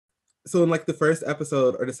so in like the first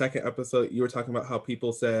episode or the second episode, you were talking about how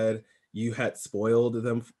people said you had spoiled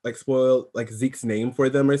Zeke's name for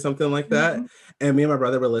them or something like that. Mm-hmm. And me and my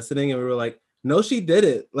brother were listening and we were like, no, she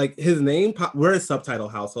didn't. Like his name, we're a subtitle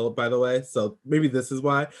household, by the way. So maybe this is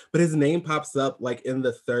why, but his name pops up like in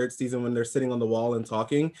the third season when they're sitting on the wall and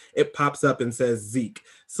talking, it pops up and says Zeke.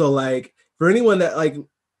 So like for anyone that like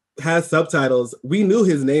has subtitles, we knew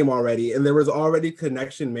his name already. And there was already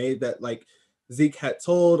connection made that like Zeke had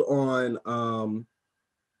told on,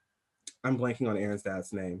 I'm blanking on Aaron's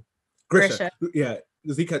dad's name. Grisha. Yeah.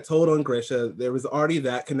 Zeke had told on Grisha. There was already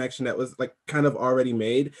that connection that was like kind of already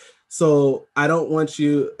made. So I don't want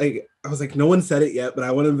you, like, I was like, no one said it yet, but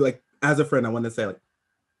I want to be like, as a friend, I want to say like,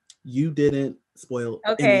 you didn't spoil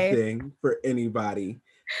anything for anybody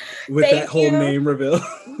with that whole name reveal.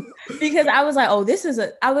 Because I was like, oh,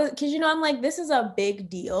 because, you know, I'm like, this is a big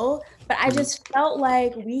deal, but I just felt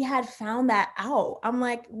like we had found that out. I'm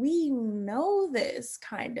like, we know this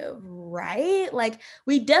kind of, right? Like,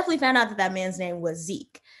 we definitely found out that man's name was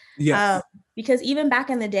Zeke. Yes. Because even back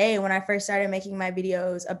in the day when I first started making my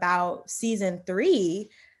videos about season 3,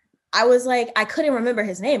 I was like, I couldn't remember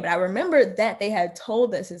his name, but I remembered that they had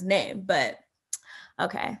told us his name. But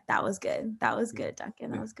okay, that was good. That was good,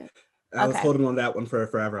 Duncan. That was good. I was holding on that one for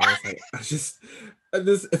forever. I was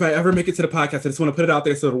like, if I ever make it to the podcast, I just want to put it out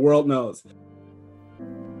there so the world knows.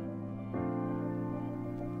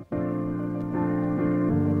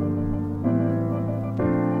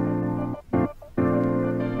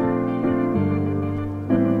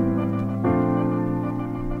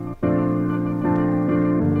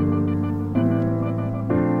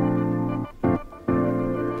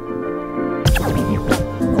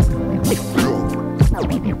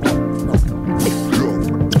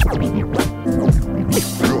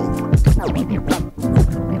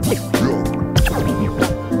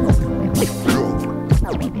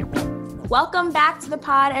 Welcome back to the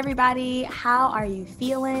pod, everybody. How are you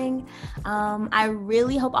feeling? I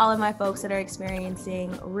really hope all of my folks that are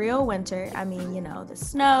experiencing real winter, I mean, you know, the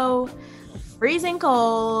snow, freezing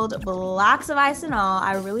cold, blocks of ice and all,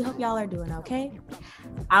 I really hope y'all are doing okay.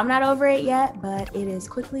 I'm not over it yet, but it is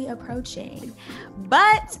quickly approaching.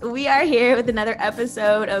 But we are here with another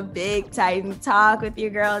episode of Big Titan Talk with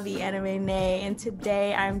your girl, the Anime Nay. And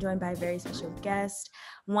today I'm joined by a very special guest,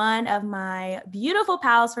 one of my beautiful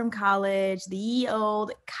pals from college, the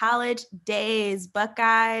old college days,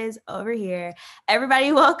 Buckeyes over here.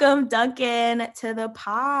 Everybody welcome Duncan to the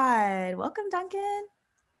pod. Welcome, Duncan.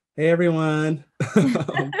 Hey, everyone.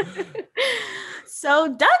 So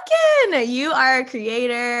Duncan, you are a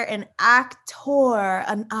creator, an actor,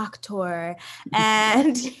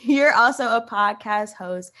 and you're also a podcast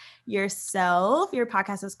host yourself. Your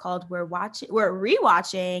podcast is called We're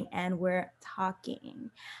Rewatching, and We're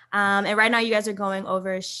Talking. And right now you guys are going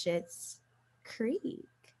over Schitt's Creek.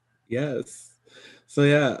 Yes. So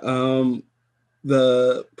yeah,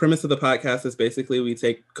 the premise of the podcast is basically we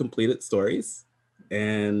take completed stories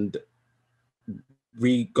and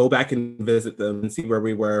we go back and visit them and see where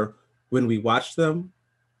we were when we watched them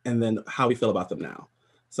and then how we feel about them now.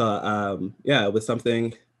 So yeah, it was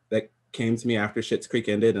something that came to me after Schitt's Creek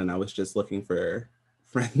ended, and I was just looking for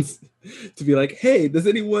friends to be like, hey, does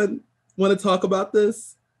anyone want to talk about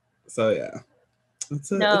this? So yeah,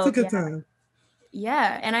 it's a good time.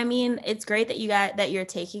 Yeah, and I mean, it's great that you're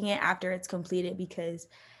taking it after it's completed, because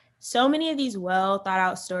so many of these well thought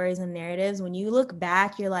out stories and narratives, when you look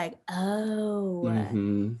back, you're like, oh,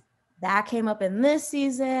 that came up in this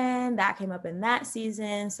season, that came up in that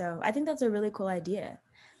season. So I think that's a really cool idea.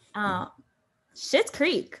 Schitt's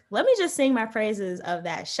Creek. Let me just sing my praises of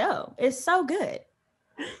that show. It's so good.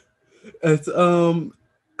 It's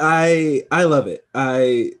I love it.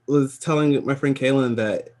 I was telling my friend Kaylin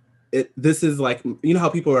that this is like, you know how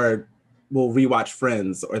people will rewatch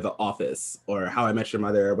Friends or The Office or How I Met Your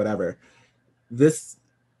Mother or whatever. This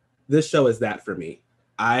show is that for me.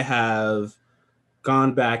 I have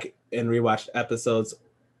gone back and rewatched episodes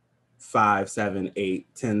 5, 7, 8,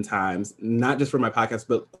 10 times, not just for my podcast,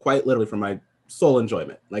 but quite literally for my sole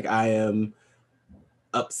enjoyment. Like, I am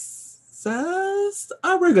obsessed.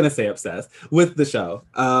 We're gonna say obsessed with the show.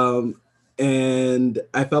 And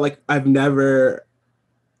I felt like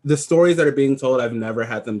the stories that are being told, I've never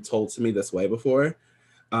had them told to me this way before.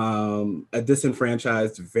 A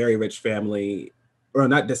disenfranchised, very rich family, or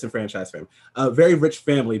not disenfranchised family, a very rich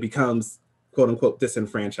family becomes quote unquote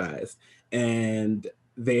disenfranchised. And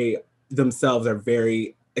they themselves are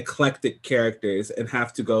very eclectic characters and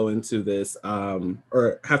have to go into this,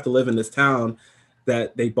 or have to live in this town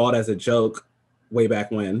that they bought as a joke way back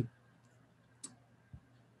when.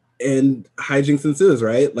 And hijinks ensues,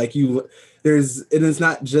 right? Like it is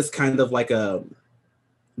not just kind of like a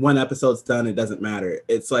one episode's done, it doesn't matter.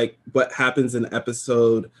 It's like what happens in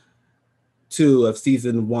episode 2 of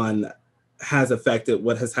season 1 has affected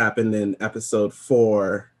what has happened in episode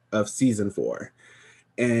 4 of season 4.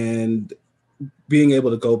 And being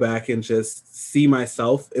able to go back and just see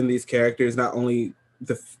myself in these characters, not only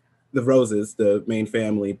the Roses, the main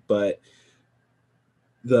family, but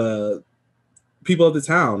the people of the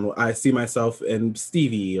town. I see myself in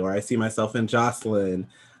Stevie, or I see myself in Jocelyn.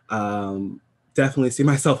 Definitely see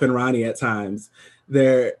myself in Ronnie at times.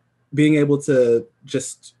 They're being able to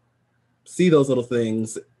just see those little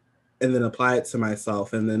things and then apply it to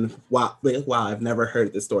myself. And then, wow, I've never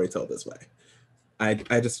heard this story told this way. I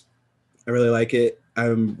really like it.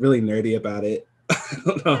 I'm really nerdy about it. I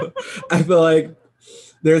don't know. I feel like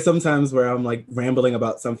there are some times where I'm like rambling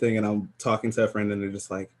about something and I'm talking to a friend and they're just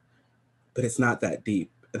like, but it's not that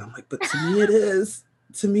deep. And I'm like, but to me it is.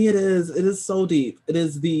 To me it is. It is so deep. It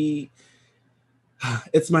is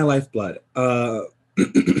it's my lifeblood.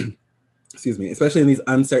 Excuse me, especially in these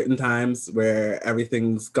uncertain times where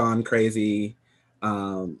everything's gone crazy.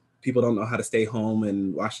 People don't know how to stay home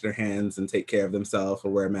and wash their hands and take care of themselves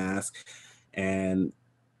or wear a mask. And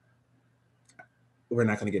we're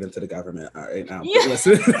not going to get into the government right now. Yeah.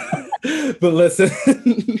 But listen,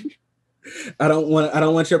 I don't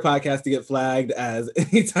want your podcast to get flagged as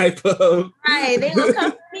any type of. Right, they gonna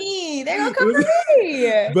come for me. They're gonna come for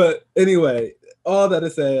me. But anyway, all that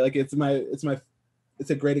to say, like it's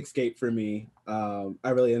a great escape for me. I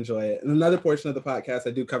really enjoy it. And another portion of the podcast,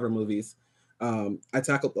 I do cover movies. I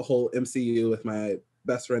tackled the whole MCU with my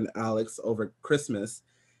best friend Alex over Christmas,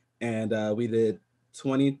 and we did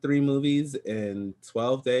 23 movies in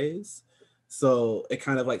 12 days. So it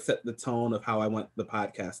kind of like set the tone of how I want the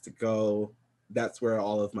podcast to go. That's where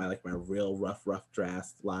all of my real rough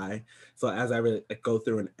drafts lie. So as I really go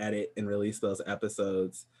through and edit and release those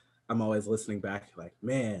episodes, I'm always listening back like,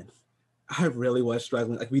 man, I really was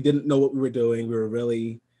struggling. Like, we didn't know what we were doing. We were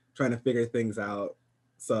really trying to figure things out.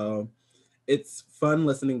 So it's fun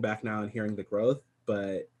listening back now and hearing the growth,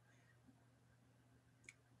 but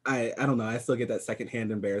I don't know. I still get that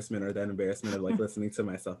secondhand embarrassment, or that embarrassment of like listening to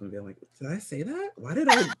myself and being like, did I say that? Why did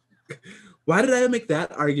I make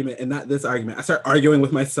that argument and not this argument? I start arguing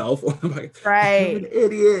with myself. I'm like, right. I'm an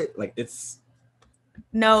idiot. Like, it's.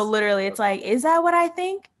 No, literally. It's like, is that what I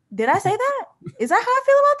think? Did I say that? Is that how I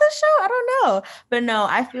feel about this show? I don't know. But no,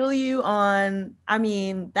 I feel you on, I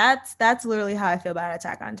mean, that's literally how I feel about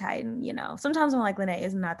Attack on Titan. You know, sometimes I'm like, Lene,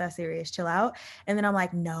 it's not that serious. Chill out. And then I'm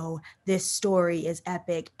like, no, this story is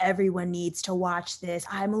epic. Everyone needs to watch this.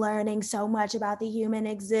 I'm learning so much about the human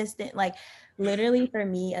existence. Like, literally for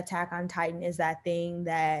me, Attack on Titan is that thing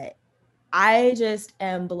that I just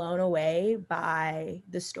am blown away by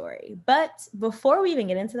the story. But before we even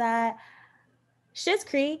get into that, Schitt's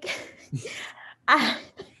Creek,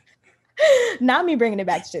 not me bringing it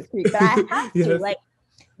back to Schitt's Creek, but I have to. Yes. Like,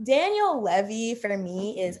 Daniel Levy for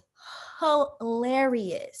me is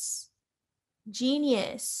hilarious.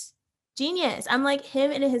 Genius. I'm like,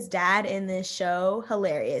 him and his dad in this show,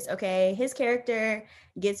 hilarious. Okay, his character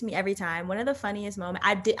gets me every time. One of the funniest moments.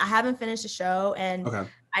 I haven't finished the show, and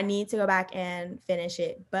I need to go back and finish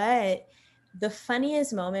it. But the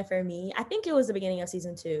funniest moment for me, I think it was the beginning of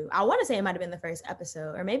season 2. I want to say it might have been the first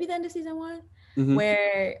episode, or maybe the end of season 1,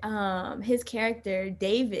 where his character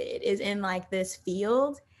David is in like this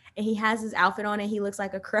field, and he has his outfit on, and he looks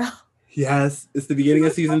like a crow. Yes, it's the beginning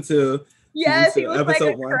of season 2. Yes, he looks like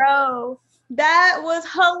a crow. That was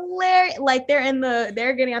hilarious. Like,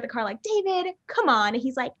 they're getting out the car, like, David, come on, and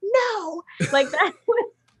he's like, no. Like, that was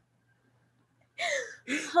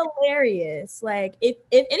hilarious. Like, if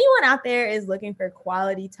anyone out there is looking for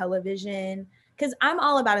quality television, because I'm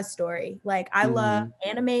all about a story. Like, I love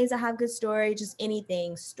animes that have good story, just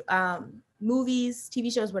anything, movies,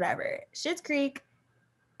 TV shows, whatever. Schitt's Creek,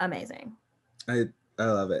 amazing. I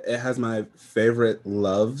love it. It has my favorite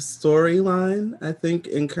love storyline, I think,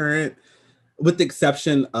 in current, with the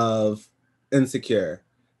exception of Insecure.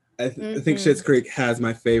 I think Schitt's Creek has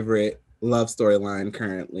my favorite love storyline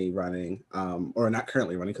currently running, or not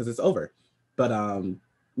currently running because it's over. But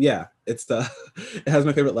yeah, it has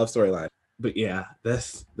my favorite love storyline. But yeah,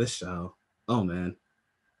 this show, oh man,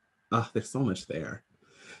 there's so much there.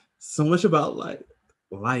 So much about like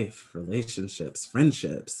life, relationships,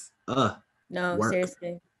 friendships. No, work.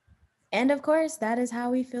 Seriously. And of course, that is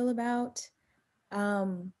how we feel about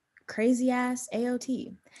crazy ass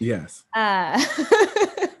AOT. Yes.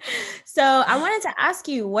 So I wanted to ask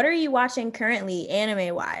you, what are you watching currently,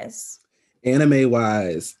 anime wise? Currently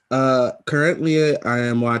I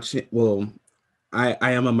am watching, well, I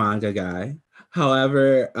am a manga guy.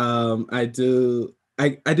 However, I do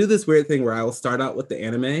this weird thing where I will start out with the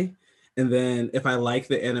anime, and then if I like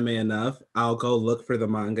the anime enough, I'll go look for the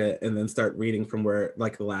manga and then start reading from where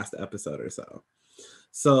like the last episode or so.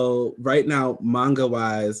 So right now, manga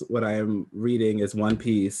wise, what I am reading is One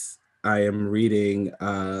Piece. I am reading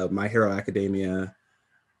My Hero Academia.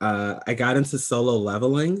 I got into Solo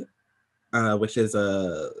Leveling, which is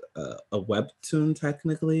a webtoon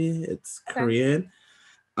technically. It's Okay. Korean.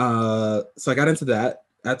 So I got into that.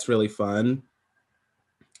 That's really fun.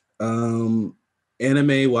 Um,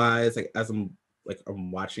 Anime wise, like as I'm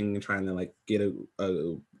watching and trying to like get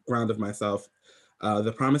a ground of myself.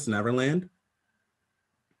 The Promised Neverland,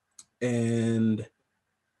 and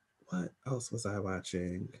what else was I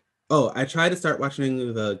watching? Oh, I tried to start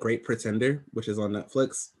watching The Great Pretender, which is on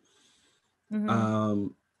Netflix. Mm-hmm.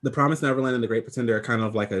 Um, The Promised Neverland and The Great Pretender are kind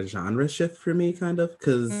of like a genre shift for me, kind of,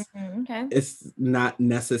 because Mm-hmm. Okay. it's not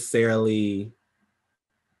necessarily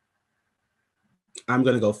I'm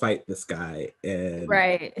gonna go fight this guy. And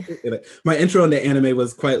Right. my intro into anime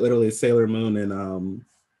was quite literally Sailor Moon and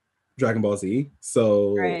Dragon Ball Z.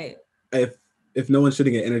 So Right. if if no one's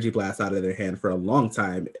shooting an energy blast out of their hand for a long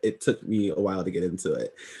time, it took me a while to get into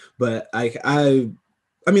it. But I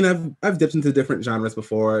mean I've dipped into different genres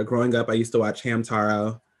before. Growing up, I used to watch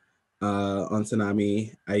Hamtaro on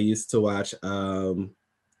Tsunami. I used to watch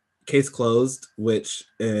Case Closed, which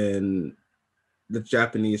in the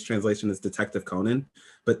Japanese translation is Detective Conan,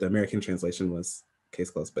 but the American translation was Case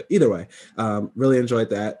Closed. But either way, really enjoyed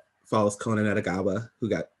that. Follows Conan Edogawa, who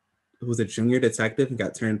was a junior detective and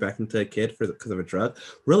got turned back into a kid because of a drug.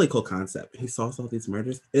 Really cool concept. He solves all these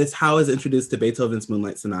murders. It's how I was introduced to Beethoven's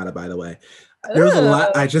Moonlight Sonata, by the way. There was a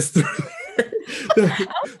lot I Ooh. just threw there. There Like,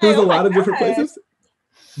 was a oh my lot of different God. places.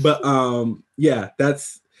 But yeah,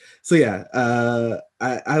 that's so yeah,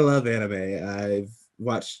 I love anime. I've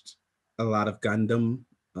watched a lot of Gundam,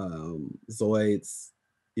 Zoids,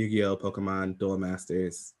 Yu-Gi-Oh, Pokemon, Duel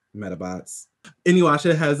Masters, Metabots.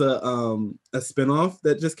 Inuyasha has a spinoff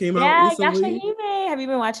that just came out Yeah, recently. Yashahime. Have you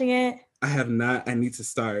been watching it? I have not. I need to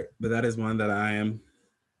start, but that is one that I am.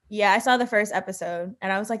 Yeah, I saw the first episode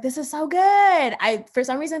and I was like, this is so good. I, for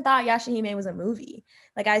some reason, thought Yashahime was a movie.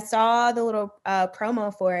 Like, I saw the little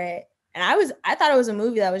promo for it and I thought it was a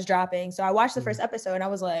movie that was dropping. So I watched the first episode and I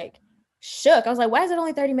was like, shook. I was like, why is it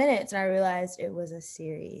only 30 minutes? And I realized it was a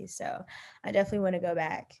series. So I definitely want to go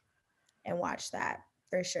back and watch that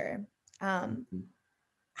for sure. Um,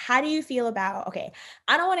 how do you feel about, okay,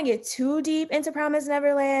 I don't want to get too deep into Promise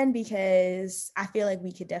Neverland because I feel like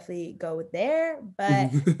we could definitely go there,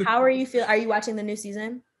 but how are you feel? Are you watching the new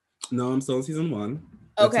season? No, I'm still in season one.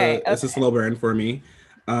 Okay, It's a okay. slow burn for me.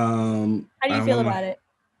 How do you I feel want my about it?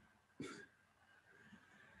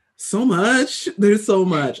 so much. There's so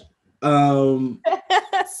much. Um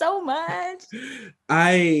So much.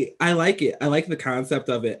 I like it. I like the concept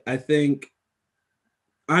of it. I think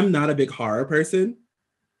I'm not a big horror person.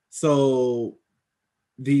 So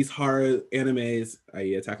these horror animes,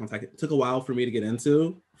 i.e. Attack on Titan, took a while for me to get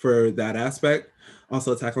into for that aspect.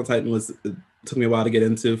 Also, Attack on Titan took me a while to get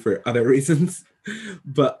into for other reasons.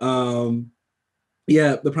 But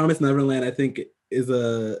yeah, The Promised Neverland, I think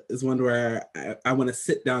is one where I want to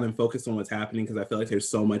sit down and focus on what's happening because I feel like there's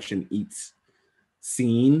so much in each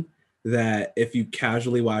scene that if you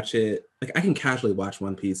casually watch it, like I can casually watch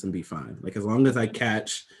One Piece and be fine. Like as long as I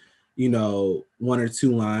catch, one or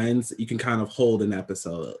two lines, you can kind of hold an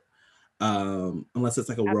episode. Unless it's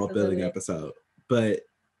like a world building Absolutely. episode. But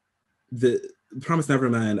the Promise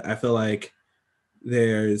Neverland, I feel like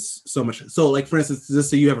there's so much. So, like for instance, just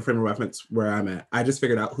so you have a frame of reference where I'm at, I just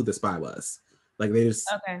figured out who the spy was. Like they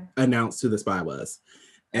just Okay. announced who the spy was,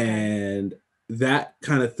 Okay. and that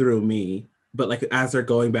kind of threw me. But like as they're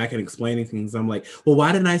going back and explaining things, I'm like, well,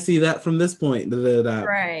 why didn't I see that from this point? Da, da, da.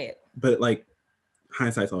 Right. But like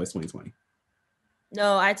hindsight's always 2020.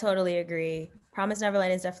 No, I totally agree. Promise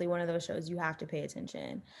Neverland is definitely one of those shows you have to pay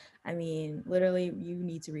attention. I mean, literally, you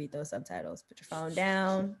need to read those subtitles. Put your phone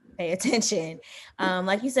down, pay attention.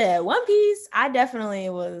 Like you said, One Piece. I definitely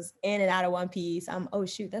was in and out of One Piece. Oh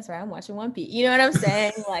shoot, that's right. I'm watching One Piece. You know what I'm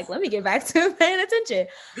saying? Like, let me get back to paying attention.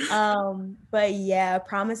 But yeah,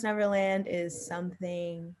 Promise Neverland is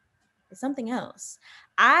something. It's something else.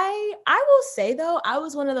 I will say though, I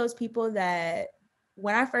was one of those people that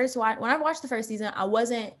when I watched the first season, I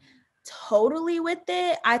wasn't totally with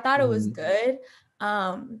it. I thought it was Mm-hmm. good.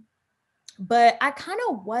 Um, but I kind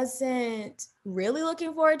of wasn't really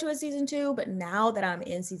looking forward to a season 2, but now that I'm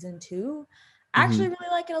in season 2, I Mm-hmm. actually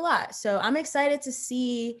really like it a lot. So I'm excited to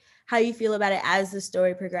see how you feel about it as the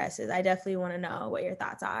story progresses. I definitely want to know what your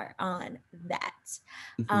thoughts are on that.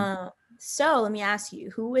 Mm-hmm. Um, So let me ask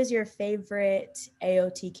you, who is your favorite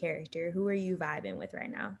AOT character? Who are you vibing with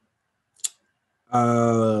right now?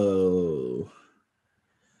 Oh,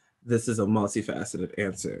 this is a multifaceted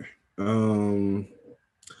answer. Who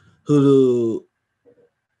do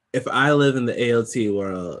if I live in the AOT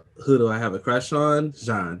world, who do I have a crush on?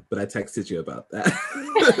 Jean, but I texted you about that.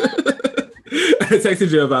 I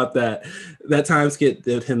texted you about that. That time skip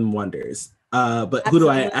did him wonders. But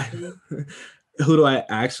Absolutely. who do I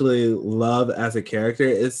actually love as a character?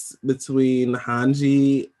 It's between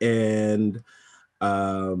Hanji and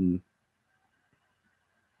um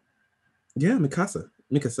yeah, Mikasa.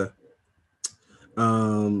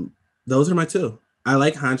 Um, those are my two. I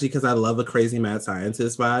like Hanji because I love a crazy mad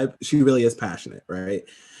scientist vibe. She really is passionate, right?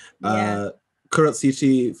 Yeah. Uh,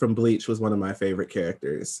 Kurotsuchi from Bleach was one of my favorite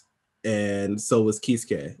characters, and so was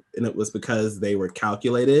Kisuke, and it was because they were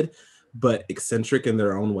calculated but eccentric in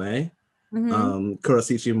their own way. Mm-hmm.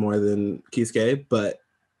 Kurotsuchi more than Kisuke, but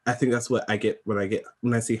I think that's what I get when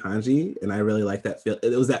I see Hanji, and I really like that feel.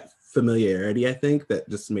 It was that familiarity, I think, that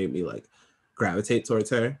just made me like gravitate towards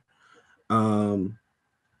her. Um,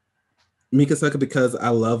 Mikasaka because I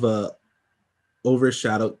love a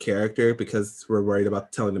overshadowed character because we're worried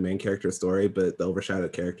about telling the main character story, but the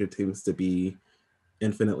overshadowed character seems to be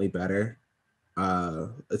infinitely better.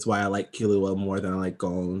 It's why I like Killua more than I like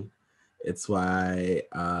Gon. It's why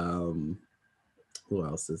who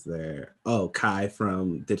else is there? Oh, Kai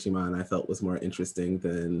from Digimon I felt was more interesting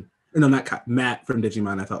than no, not Kai, Matt from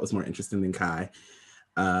Digimon I thought was more interesting than Kai.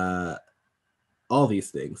 Uh all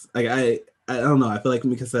these things. Like I don't know. I feel like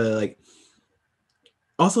because like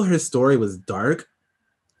also her story was dark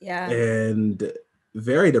Yeah. and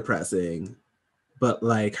very depressing, but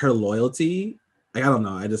like her loyalty, like I don't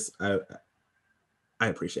know, I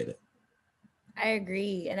appreciate it. I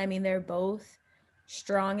agree. And I mean, they're both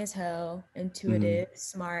strong as hell, Mm-hmm. intuitive,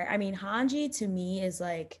 smart. I mean, Hanji to me is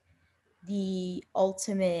like the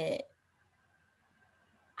ultimate,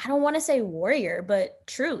 I don't want to say warrior, but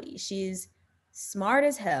truly, she's smart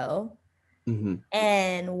as hell. Mm-hmm.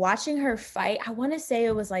 And watching her fight, I want to say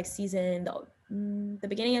it was like the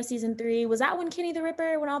beginning of season 3. Was that when Kenny the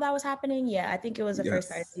Ripper, when all that was happening? Yeah, I think it was the first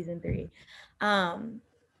part of Yes. season 3. Um,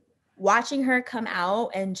 Watching her come out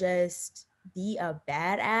and just be a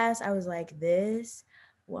badass, I was like, this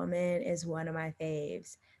woman is one of my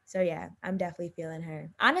faves. So yeah, I'm definitely feeling her.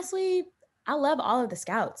 Honestly, I love all of the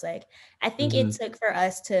scouts. Like, I think it Mm-hmm. took for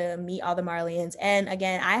us to meet all the Marlians. And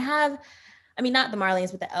again, I mean, not the Marlians,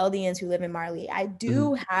 but the Eldians who live in Marley. I Mm-hmm.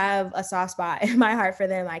 do have a soft spot in my heart for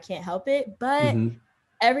them. I can't help it. But Mm-hmm.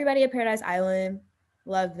 everybody at Paradise Island,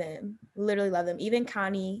 love them. Literally love them. Even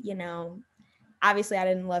Connie, obviously I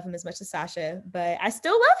didn't love him as much as Sasha, but I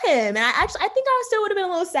still love him. And I think I still would have been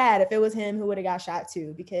a little sad if it was him who would have got shot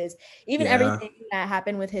too, because even Yeah. everything that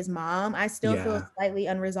happened with his mom, I still feel Yeah. slightly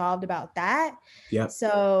unresolved about that. Yep.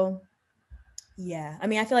 So yeah, I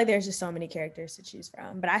mean, I feel like there's just so many characters to choose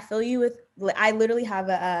from, but I feel you with, I literally have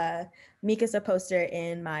a Mikasa poster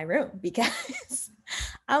in my room because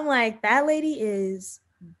I'm like, that lady is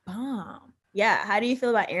bomb. Yeah. How do you feel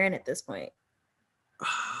about Aaron at this point?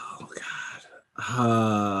 Oh God.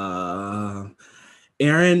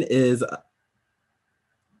 Aaron is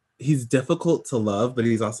he's difficult to love, but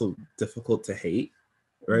he's also difficult to hate,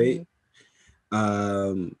 Mm-hmm. right?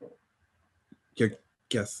 Um your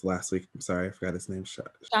guest last week, I'm sorry, I forgot his name.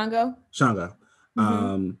 Shango? Shanga.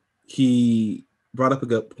 Mm-hmm. He brought up a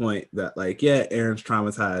good point that like, yeah, Aaron's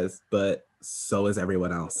traumatized, but so is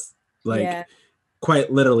everyone else. Like Yeah.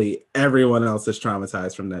 quite literally everyone else is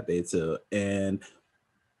traumatized from that day too. And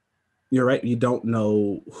you're right, you don't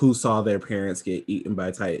know who saw their parents get eaten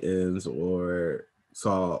by titans or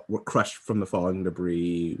were crushed from the falling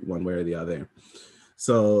debris one way or the other.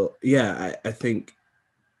 So yeah, I think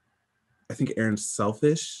Aaron's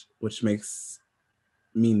selfish, which makes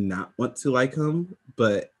me not want to like him,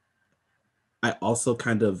 but I also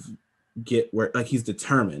kind of get where like he's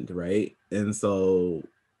determined, right? And so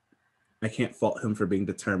I can't fault him for being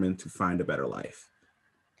determined to find a better life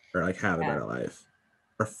or like have a Yeah. better life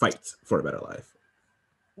or fight for a better life.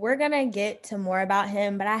 We're gonna get to more about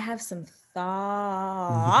him, but I have some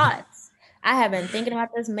thoughts. I have been thinking about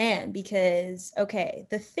this man because, okay,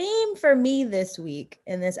 the theme for me this week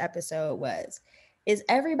in this episode is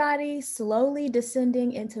everybody slowly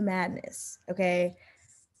descending into madness? Okay.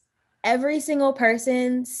 Every single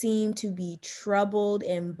person seemed to be troubled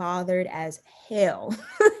and bothered as hell.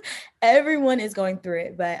 Everyone is going through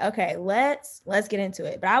it, but okay, let's get into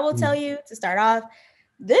it. But I will tell you to start off,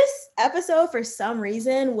 this episode for some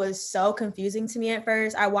reason was so confusing to me at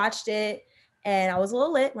first. I watched it and I was a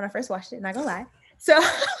little lit when I first watched it, not gonna lie. So I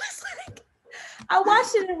was like, I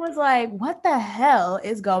watched it and was like, what the hell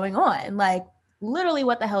is going on? Like, literally,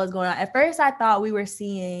 what the hell is going on? At first, I thought we were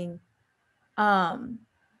seeing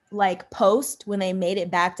like post when they made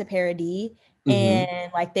it back to Paradis,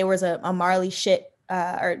 and like there was a Marley ship,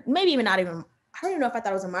 or maybe even not even, I don't even know if I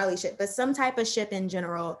thought it was a Marley ship, but some type of ship in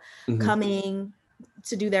general coming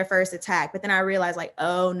to do their first attack. But then I realized, like,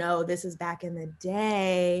 oh no, this is back in the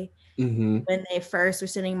day when they first were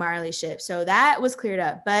sending Marley ships. So that was cleared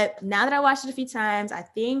up. But now that I watched it a few times, I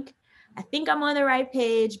think I'm on the right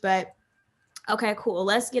page. But okay, cool.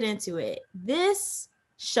 Let's get into it. This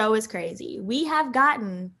show is crazy. We have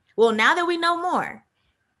gotten, well, now that we know more,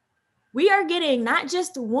 we are getting not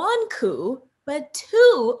just one coup, but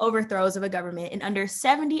 2 overthrows of a government in under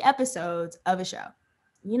 70 episodes of a show.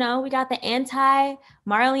 You know, we got the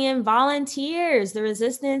anti-Marleyan volunteers. The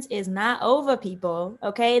resistance is not over, people.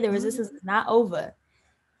 Okay, the resistance is not over.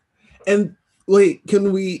 And wait,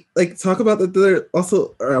 can we like talk about that? They're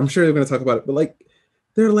also, or I'm sure they're going to talk about it, but like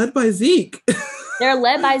they're led by Zeke. They're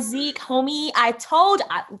led by Zeke, homie.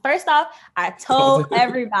 First off, I told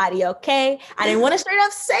everybody, okay? I didn't want to straight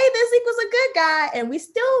up say that Zeke was a good guy, and we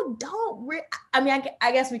still don't.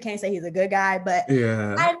 I guess we can't say he's a good guy, but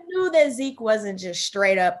yeah, I knew that Zeke wasn't just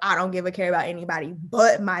straight up, I don't give a care about anybody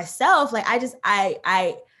but myself. Like, I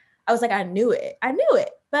was like, I knew it.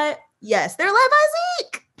 But yes, they're led by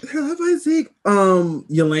Zeke. They're led by Zeke.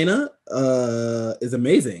 Yelena is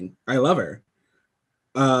amazing. I love her.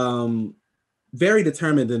 Very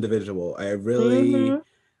determined individual. I really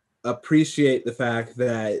appreciate the fact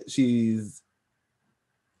that she's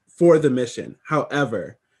for the mission.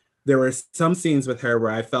 However, there were some scenes with her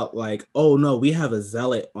where I felt like, oh no, we have a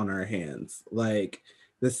zealot on our hands. Like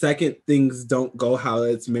the second things don't go how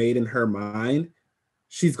it's made in her mind,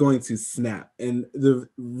 she's going to snap. And the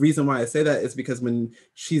reason why I say that is because when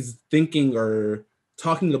she's thinking or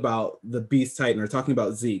talking about the Beast Titan or talking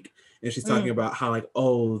about Zeke, and she's talking about how like,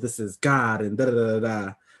 oh, this is God and da da da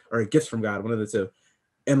da, or gifts from God, one of the two,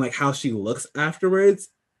 and like how she looks afterwards.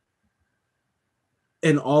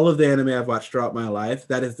 In all of the anime I've watched throughout my life,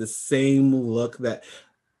 that is the same look that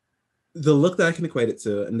I can equate it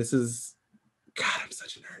to. And this is, God, I'm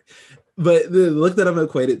such a nerd. But the look that I'm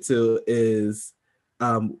equated to is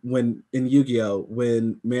when in Yu-Gi-Oh,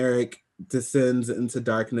 when Merrick descends into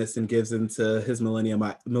darkness and gives into his Millennium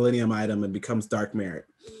item and becomes Dark Merrick.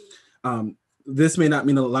 This may not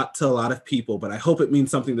mean a lot to a lot of people, but I hope it means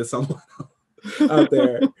something to someone out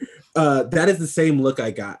there. That is the same look I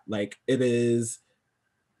got. Like it is,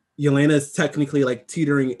 Yelena is technically like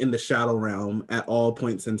teetering in the shadow realm at all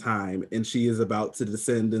points in time, and she is about to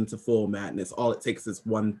descend into full madness. All it takes is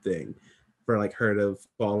one thing for like her to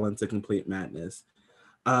fall into complete madness.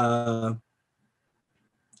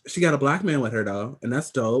 She got a black man with her though, and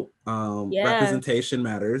that's dope. Representation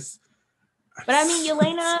matters. But I mean,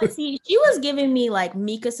 Yelena, see, she was giving me like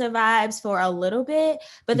Mikasa vibes for a little bit.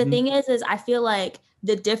 But the thing is I feel like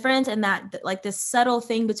the difference and that like the subtle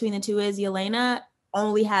thing between the two is Yelena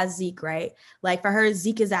only has Zeke, right? Like for her,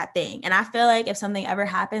 Zeke is that thing. And I feel like if something ever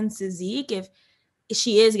happens to Zeke, if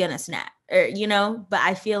she is gonna snap, or you know, but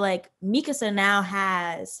I feel like Mikasa now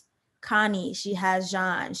has Connie, she has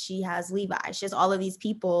Jean, she has Levi, she has all of these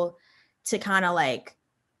people to kind of like,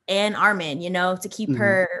 and Armin, you know, to keep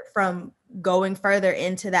her from going further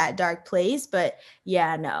into that dark place. But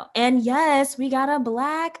yeah, no. And yes, we got a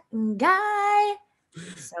black guy.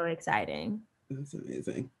 So exciting. That's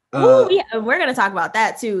amazing. Ooh, we're gonna talk about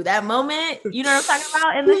that too. That moment, you know what I'm talking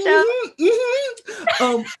about in the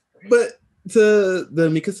show. But to the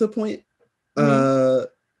Mikasa point,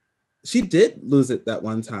 she did lose it that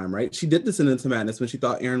one time, right? She did descend into madness when she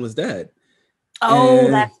thought Eren was dead. Oh,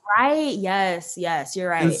 that's right. Yes, you're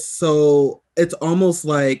right. And so it's almost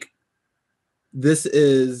like this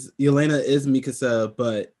is Yelena is Mikasa,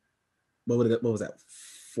 but what was that?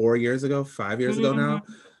 4 years ago, 5 years ago now.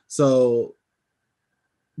 So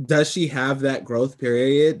does she have that growth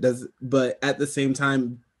period? But at the same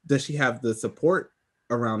time, does she have the support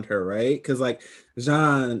around her, right? Because like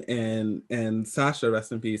Jean and Sasha,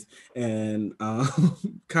 rest in peace, and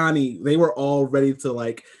Connie, they were all ready to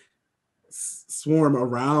like swarm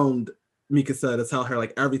around Mikasa to tell her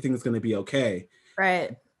like everything's going to be okay.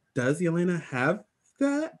 Right. Does Yelena have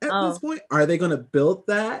that at this point? Are they going to build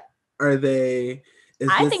that? Are they?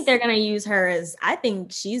 I think they're going to use her as, I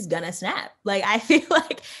think she's going to snap. Like, I feel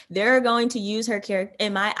like they're going to use her character.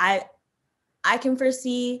 I can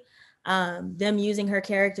foresee them using her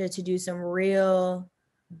character to do some real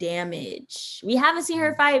damage. We haven't seen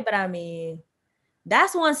her fight, but I mean,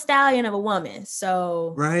 that's one stallion of a woman.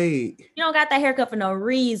 So right, you don't got that haircut for no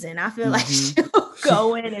reason. I feel like she'll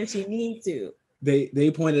go in if she needs to. they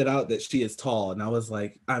pointed out that she is tall, and I was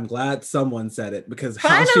like, I'm glad someone said it, because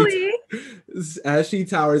Finally. as she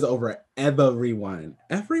towers over everyone,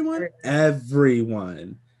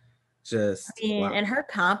 just And wow. her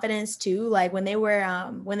confidence too, like when they were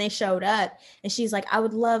when they showed up and she's like, I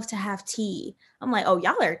would love to have tea. I'm like, oh,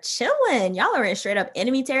 y'all are chilling. Y'all are in straight up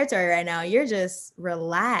enemy territory right now. You're just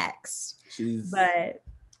relaxed. She's But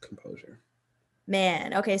composure.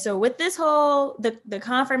 man, okay, so with this whole the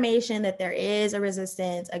confirmation that there is a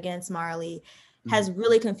resistance against Marley Mm-hmm. has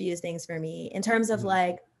really confused things for me in terms of Mm-hmm.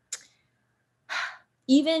 like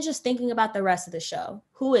even just thinking about the rest of the show.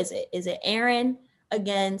 Who is it? Is it Aaron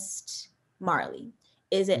against Marley?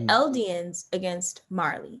 Is it Mm-hmm. Eldians against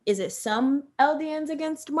Marley? Is it some Eldians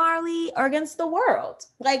against Marley or against the world?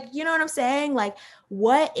 Like, you know what I'm saying? Like,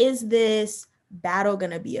 what is this battle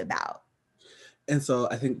gonna be about? And so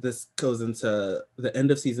I think this goes into the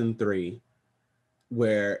end of season 3,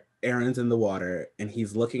 where Aaron's in the water and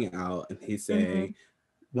he's looking out and he's saying,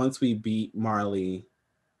 Mm-hmm. once we beat Marley,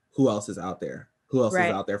 who else is out there? Who else is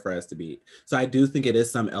Right. out there for us to beat? So I do think it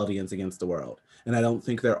is some Eldians against the world. And I don't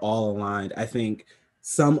think they're all aligned. I think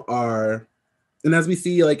some are, and as we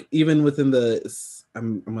see, like even within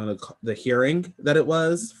I'm gonna the hearing that it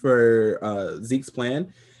was for Zeke's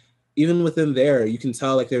plan, even within there, you can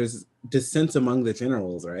tell like there's dissent among the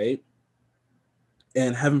generals, right?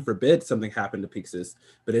 And heaven forbid something happened to Pixis,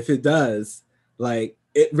 but if it does, like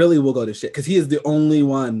it really will go to shit, because he is the only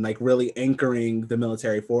one like really anchoring the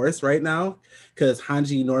military force right now, because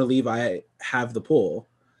Hanji nor Levi have the pull,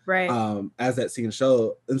 Right. as that scene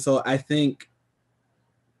showed. And so I think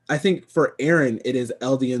for Aaron it is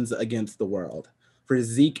Eldians against the world. For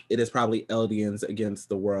Zeke, it is probably Eldians against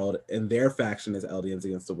the world, and their faction is Eldians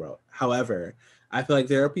against the world. However, I feel like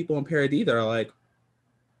there are people in Paradis that are like,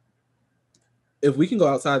 if we can go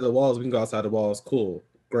outside the walls, we can go outside the walls. Cool,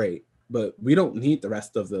 great, but we don't need the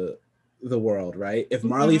rest of the world, right? If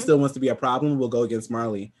Marley Mm-hmm. still wants to be a problem, we'll go against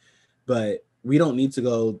Marley, but we don't need to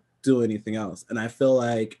go do anything else. And I feel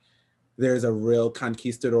like there's a real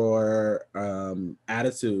conquistador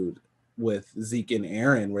attitude with Zeke and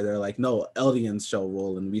Aaron, where they're like, no, Eldians shall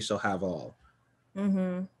rule, and we shall have all.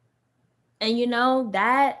 Mm-hmm. And you know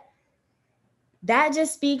that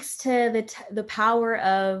just speaks to the power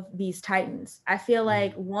of these titans. I feel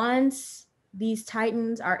like once these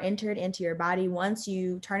titans are entered into your body, once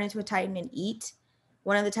you turn into a titan and eat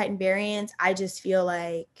one of the titan variants, I just feel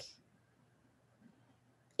like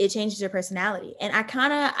it changes your personality. And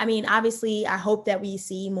I mean, obviously, I hope that we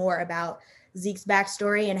see more about Zeke's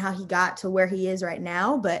backstory and how he got to where he is right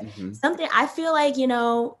now. But Mm-hmm. something I feel like,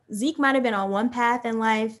 Zeke might have been on one path in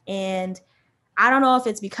life, and I don't know if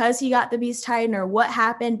it's because he got the Beast Titan or what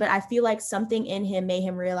happened, but I feel like something in him made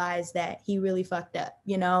him realize that he really fucked up.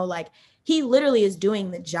 Like he literally is doing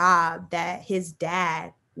the job that his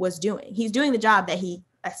dad was doing. He's doing the job that he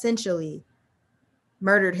essentially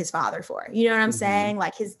murdered his father for. You know what I'm Mm-hmm. saying?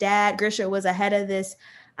 Like his dad, Grisha, was ahead of this.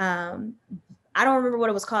 Um, I don't remember what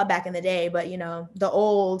it was called back in the day, but the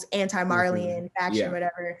old Mm-hmm. anti-Marleyan faction, Yeah.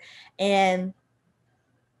 whatever. And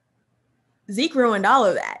Zeke ruined all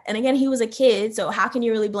of that. And again, he was a kid, so how can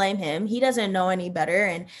you really blame him? He doesn't know any better.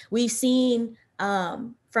 And we've seen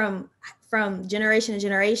from generation to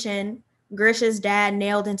generation, Grisha's dad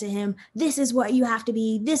nailed into him, this is what you have to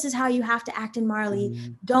be. This is how you have to act in Marley.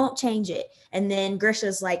 Mm-hmm. Don't change it. And then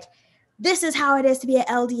Grisha's like, this is how it is to be an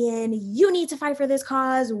LDN. You need to fight for this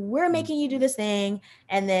cause. We're making you do this thing.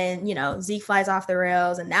 And then, Zeke flies off the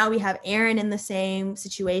rails. And now we have Aaron in the same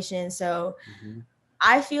situation. So Mm-hmm.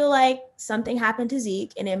 I feel like something happened to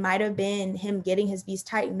Zeke, and it might have been him getting his Beast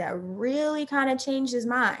Titan that really kind of changed his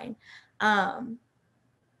mind. Um,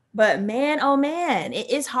 but man, oh man, it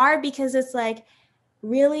is hard because it's like,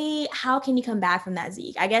 really, how can you come back from that,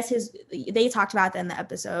 Zeke? I guess they talked about that in the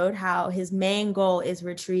episode, how his main goal is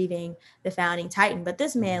retrieving the founding Titan, but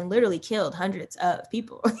this Mm-hmm. man literally killed hundreds of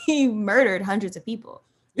people. He murdered hundreds of people.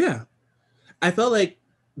 Yeah, I felt like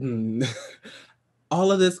all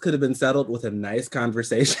of this could have been settled with a nice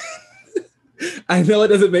conversation. I know it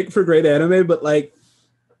doesn't make for great anime, but like,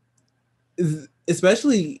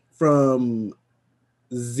 especially from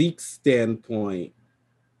Zeke's standpoint,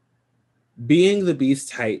 being the Beast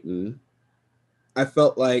Titan, I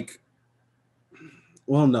felt like,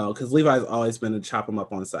 well, no, because Levi's always been to chop him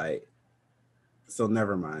up on sight. So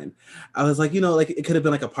never mind. I was like, like it could have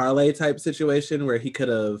been like a parlay type situation where he could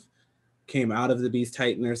have came out of the Beast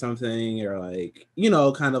Titan or something, or like,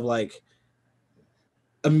 kind of like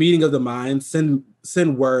a meeting of the minds,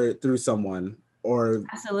 send word through someone, or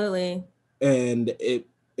Absolutely. and it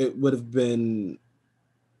would have been,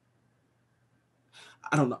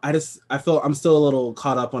 I don't know. I feel I'm still a little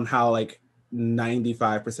caught up on how like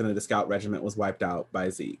 95% of the scout regiment was wiped out by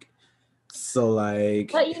Zeke. So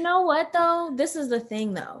like, but you know what though? This is the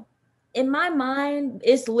thing though. In my mind,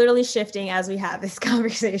 it's literally shifting as we have this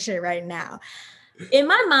conversation right now. In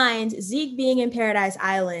my mind, Zeke being in Paradise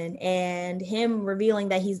Island and him revealing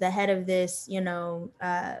that he's the head of this,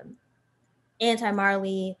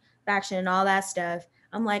 anti-Marley faction and all that stuff,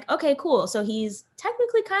 I'm like, okay, cool. So he's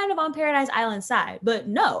technically kind of on Paradise Island's side. But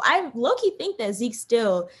no, I low-key think that Zeke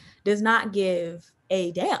still does not give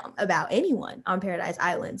a damn about anyone on Paradise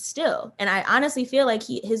Island still. And I honestly feel like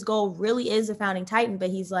his goal really is a founding Titan, but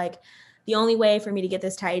he's like, the only way for me to get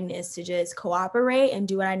this Titan is to just cooperate and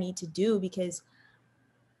do what I need to do, because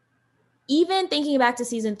even thinking back to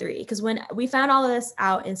season 3, because when we found all of this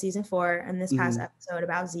out in season 4 and this past episode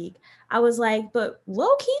about Zeke, I was like, but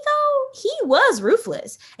low-key though, he was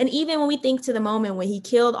ruthless. And even when we think to the moment when he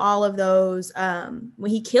killed all of those, when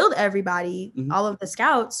he killed everybody, all of the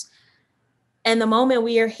scouts, and the moment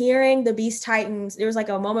we are hearing the Beast Titans, there was like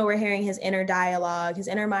a moment we're hearing his inner dialogue, his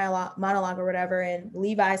inner monologue or whatever, and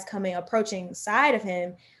Levi's approaching side of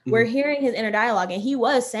him. We're hearing his inner dialogue, and he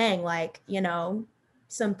was saying like,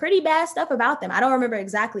 some pretty bad stuff about them. I don't remember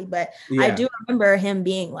exactly, but yeah. I do remember him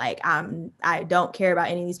being like, I don't care about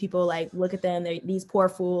any of these people. Like, look at them. They're these poor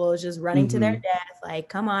fools just running to their death. Like,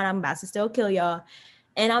 come on, I'm about to still kill y'all.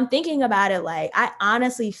 And I'm thinking about it, like, I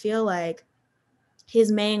honestly feel like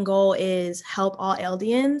his main goal is help all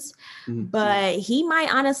Eldians, but he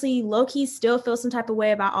might honestly low-key still feel some type of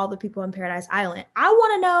way about all the people in Paradise Island. I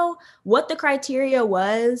want to know what the criteria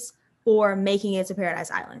was for making it to Paradise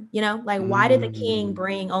Island. Like, why did the king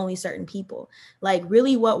bring only certain people? Like,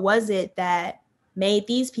 really, what was it that made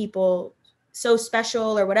these people so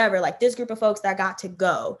special or whatever? Like, this group of folks that got to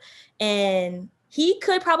go. And he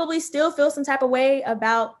could probably still feel some type of way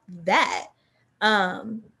about that.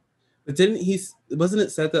 But wasn't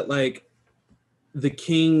it said that like the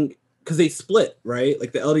king, because they split, right?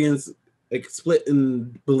 Like the Eldians like split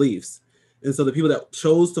in beliefs. And so the people that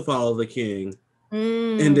chose to follow the king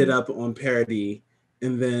ended up on parody,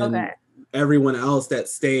 and then everyone else that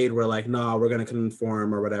stayed were like, nah, we're gonna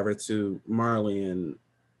conform or whatever to Marleyism.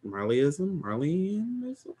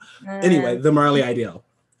 Anyway, the Marley ideal.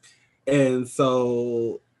 And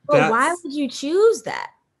so why would you choose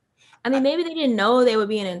that? I mean, maybe they didn't know they would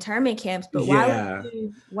be in internment camps, but why would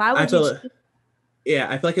you yeah,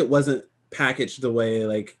 I feel like it wasn't packaged the way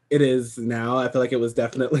like it is now. I feel like it was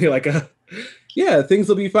definitely like things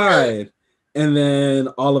will be fine. And then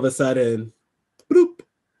all of a sudden, bloop.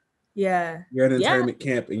 Yeah. You're in an internment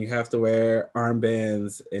camp and you have to wear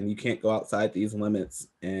armbands and you can't go outside these limits,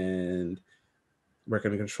 and we're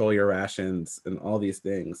going to control your rations and all these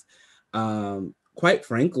things. Quite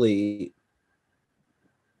frankly,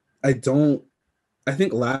 I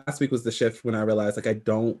think last week was the shift when I realized like I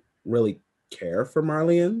don't really care for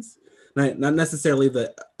Marleyans. Not necessarily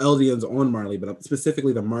the Eldians on Marley, but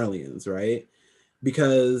specifically the Marleyans, right?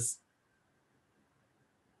 Because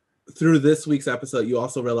through this week's episode, you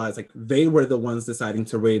also realize like they were the ones deciding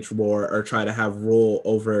to wage war or try to have rule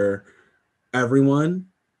over everyone.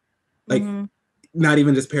 Like not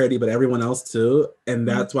even just parody, but everyone else too. And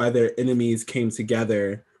that's why their enemies came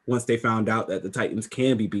together once they found out that the Titans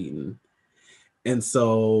can be beaten. And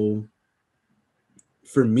so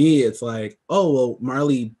for me, it's like, oh, well,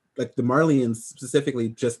 Marley, like the Marleyans specifically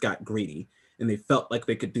just got greedy and they felt like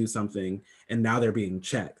they could do something, and now they're being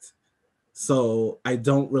checked. So I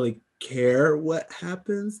don't really care what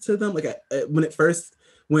happens to them. Like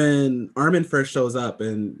when Armin first shows up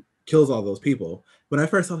and kills all those people, when I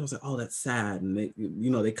first saw it, I was like, oh, that's sad. And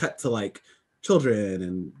they cut to like children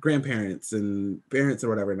and grandparents and parents or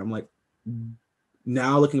whatever. And I'm like,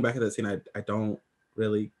 now looking back at the scene, I don't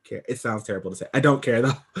really care. It sounds terrible to say. I don't care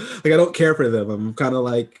though. Like I don't care for them. I'm kind of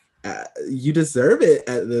like, you deserve it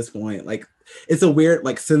at this point. Like it's a weird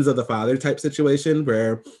like sins of the father type situation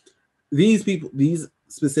where these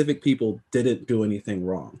specific people didn't do anything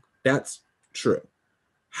wrong. That's true.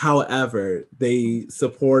 However, they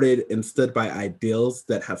supported and stood by ideals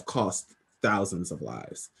that have cost thousands of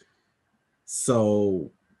lives.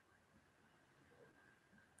 So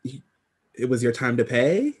it was your time to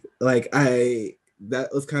pay. Like that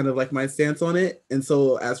was kind of like my stance on it. And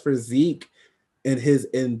so as for Zeke and his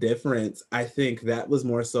indifference, I think that was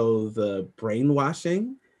more so the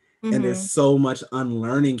brainwashing. And there's so much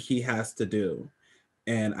unlearning he has to do.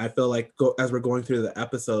 And I feel like as we're going through the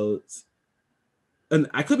episodes, and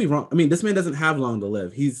I could be wrong. I mean, this man doesn't have long to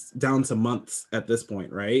live. He's down to months at this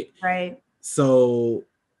point, right? Right. So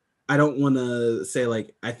I don't want to say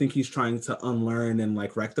like, I think he's trying to unlearn and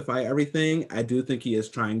like rectify everything. I do think he is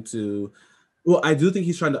trying to Well, I do think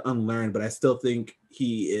he's trying to unlearn, but I still think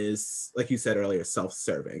he is, like you said earlier,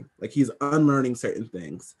 self-serving. Like he's unlearning certain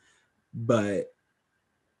things, but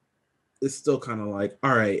it's still kind of like,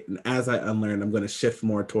 all right, and as I unlearn, I'm going to shift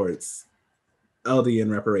more towards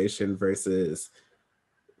Eldian reparation versus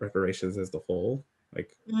reparations as the whole,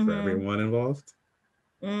 like for Mm-hmm. everyone involved.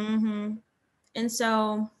 Mm-hmm. And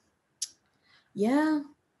so, yeah,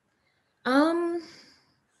 um,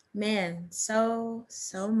 man, so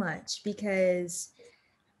much because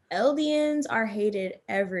Eldians are hated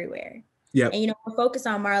everywhere. Yep. And we'll focus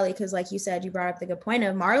on Marley because, like you said, you brought up the good point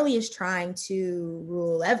of Marley is trying to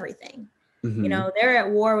rule everything. Mm-hmm. They're at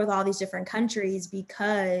war with all these different countries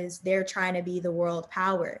because they're trying to be the world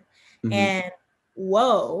power. Mm-hmm. And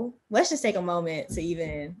whoa, let's just take a moment to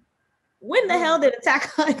even, when the hell did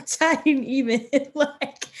Attack on Titan even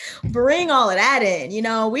like bring all of that in?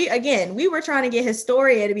 We were trying to get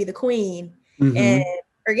Historia to be the queen, and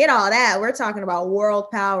forget all that. We're talking about world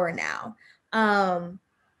power now.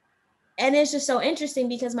 And it's just so interesting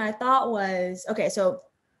because my thought was, okay, so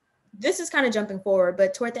this is kind of jumping forward,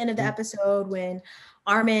 but toward the end of the episode when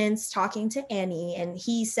Armin's talking to Annie and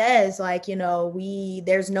he says like,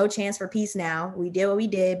 there's no chance for peace now. We did what we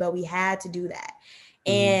did, but we had to do that.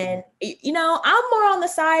 And, I'm more on the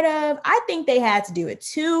side of, I think they had to do it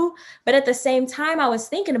too. But at the same time, I was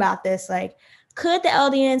thinking about this, like, could the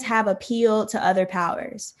Eldians have appeal to other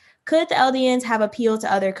powers? Could the Eldians have appeal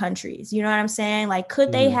to other countries? You know what I'm saying? Like,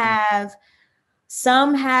 could they have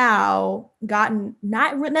somehow gotten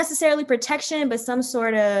not necessarily protection, but some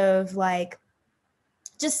sort of like,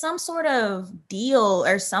 just some sort of deal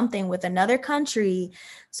or something with another country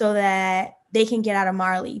so that they can get out of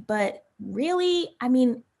Marley? But really, I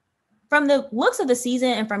mean, from the looks of the season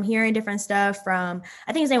and from hearing different stuff from,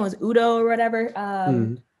 I think his name was Udo or whatever,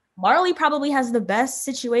 Marley probably has the best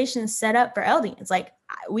situation set up for Eldians. Like,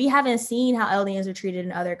 we haven't seen how Eldians are treated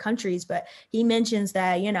in other countries, but he mentions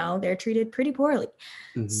that, they're treated pretty poorly.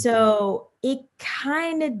 So it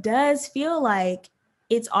kind of does feel like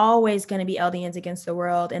it's always going to be Eldians against the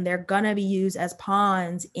world, and they're going to be used as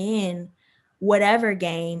pawns in whatever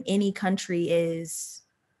game any country is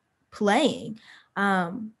playing.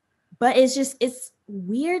 But it's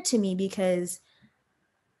weird to me because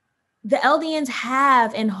the Eldians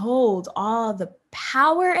have and hold all the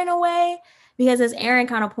power in a way, because as Aaron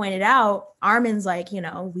kind of pointed out, Armin's like,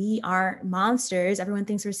 we aren't monsters. Everyone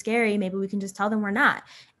thinks we're scary. Maybe we can just tell them we're not.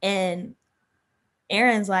 And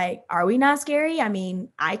Aaron's like, are we not scary? I mean,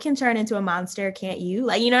 I can turn into a monster, can't you?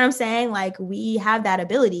 Like, you know what I'm saying? Like, we have that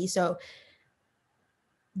ability. So,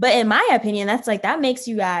 but in my opinion, that's like, that makes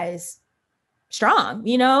you guys strong,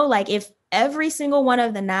 like if every single one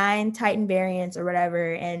of the 9 Titan variants or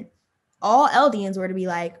whatever, and all Eldians were to be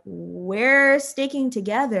like, we're sticking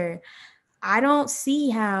together, I don't see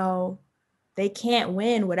how they can't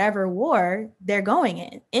win whatever war they're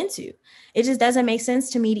going into. It just doesn't make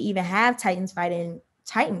sense to me to even have Titans fighting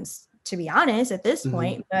Titans, to be honest, at this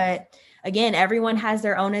point. But again, everyone has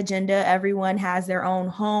their own agenda. Everyone has their own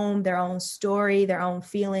home, their own story, their own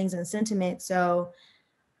feelings and sentiments. So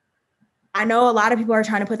I know a lot of people are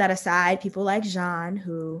trying to put that aside. People like Jean,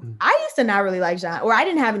 who I used to not really like Jean, or I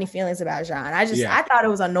didn't have any feelings about Jean. I thought it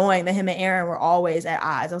was annoying that him and Aaron were always at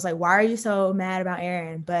odds. I was like, why are you so mad about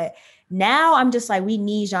Aaron? But now I'm just like, we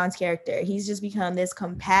need Jean's character. He's just become this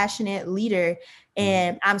compassionate leader.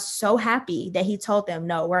 And I'm so happy that he told them,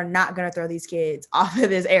 no, we're not going to throw these kids off of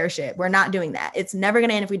this airship. We're not doing that. It's never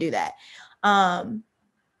going to end if we do that.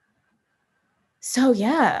 So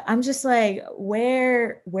yeah, I'm just like,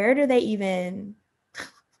 where do they even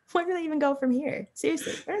go from here?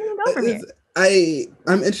 Seriously, where do they even go from here?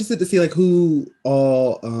 I'm interested to see like who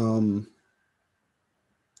all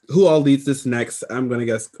leads this next. I'm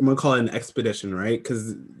gonna call it an expedition, right?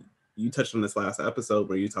 Because you touched on this last episode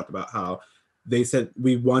where you talked about how they said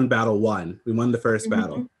we won battle 1. We won the first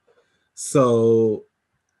battle. So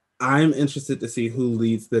I'm interested to see who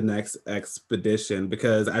leads the next expedition,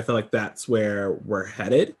 because I feel like that's where we're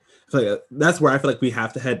headed. That's where I feel like we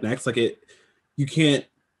have to head next. Like you can't.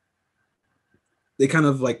 They kind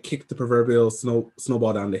of like kick the proverbial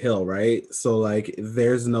snowball down the hill, right? So like,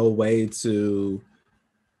 there's no way to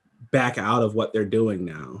back out of what they're doing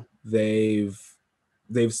now. They've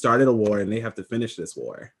started a war and they have to finish this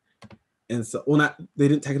war. And so, they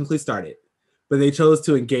didn't technically start it, but they chose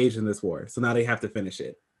to engage in this war. So now they have to finish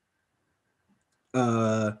it.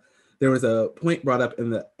 There was a point brought up in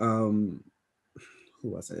the who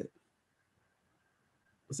was it?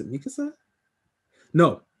 Was it Mikasa?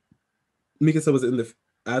 No, Mikasa was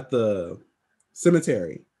at the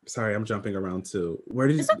cemetery. Sorry, I'm jumping around too.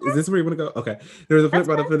 Is this where you want to go? Okay. There was a point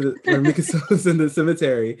brought up where Mikasa was in the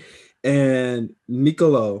cemetery, And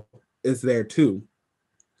Nicolo is there too.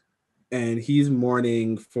 And he's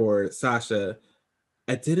mourning for Sasha.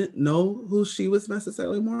 I didn't know who she was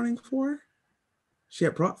necessarily mourning for. She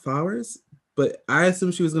had brought flowers, but I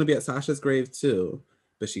assumed she was going to be at Sasha's grave too.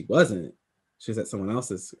 But she wasn't. She was at someone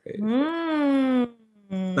else's grave.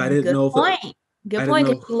 So I didn't Good know if it, point. Good I didn't point.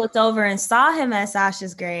 know. Because she looked over and saw him at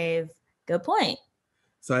Sasha's grave. Good point.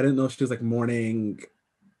 So I didn't know if she was like mourning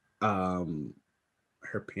um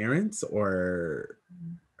her parents or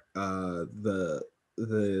the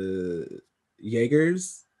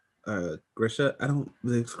Jaegers, Grisha. I don't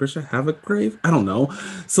does Grisha have a grave? I don't know.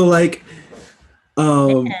 So like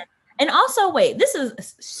Man. And also, wait, this is a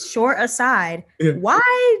short aside. yeah.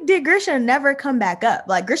 Why did Grisha never come back up?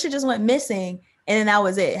 Like Grisha just went missing and then that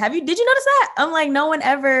was it. Did you notice that? I'm like, no one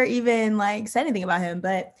ever even like said anything about him.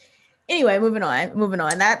 But anyway, moving on.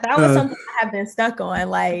 That was something I have been stuck on.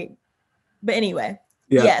 Like, but anyway,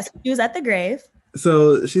 Yeah. yes, she was at the grave.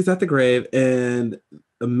 So she's at the grave, and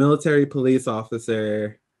a military police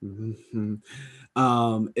officer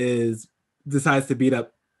is decides to beat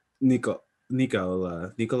up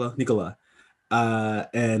Nicola,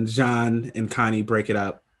 and Jean and Connie break it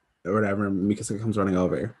up or whatever. And Mikasa comes running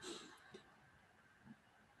over.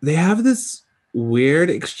 They have this weird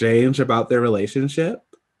exchange about their relationship,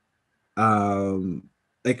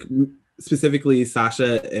 like specifically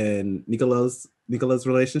Sasha and Nicola's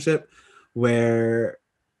relationship, where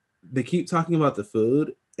they keep talking about the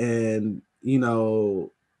food, and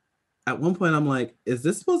at one point I'm like, is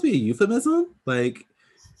this supposed to be a euphemism? Like,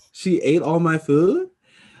 she ate all my food,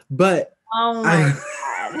 but oh my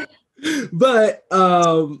god. But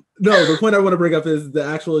no, the point I want to bring up is the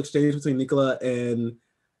actual exchange between Nicola and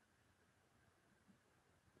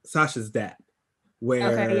Sasha's dad,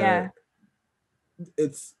 where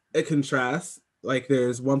it's a contrast. Like,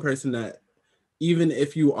 there's one person that, even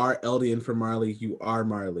if you are Eldian for Marley, you are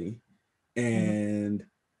Marley, and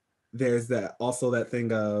there's that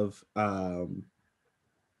thing of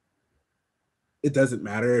it doesn't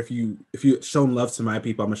matter if you shown love to my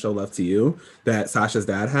people, I'm gonna show love to you, that Sasha's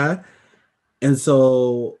dad had. And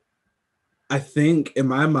so I think in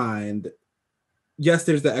my mind, yes,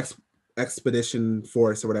 there's the expedition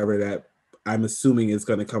force or whatever that I'm assuming is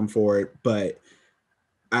going to come forward, but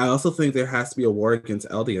I also think there has to be a war against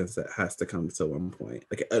Eldians that has to come to one point,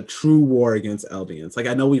 like a true war against Eldians. Like,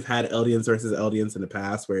 I know we've had Eldians versus Eldians in the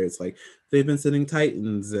past where it's like they've been sending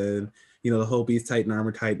Titans, and the whole Beast Titan,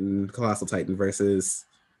 Armor Titan, Colossal Titan versus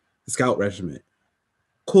the Scout Regiment.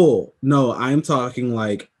 Cool. No, I'm talking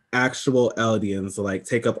like actual Eldians, like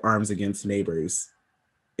take up arms against neighbors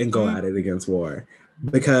and go at it against war,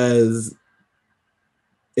 because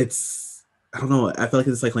it's, I don't know, I feel like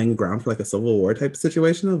it's like laying ground for like a civil war type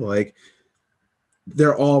situation of like,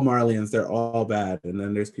 they're all Marlians, they're all bad, and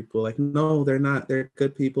then there's people like, no, they're not, they're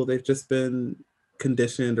good people, they've just been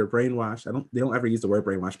conditioned or brainwashed. They don't ever use the word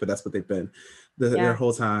brainwash, but that's what they've been their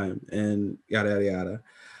whole time, and yada yada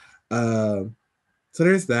yada. So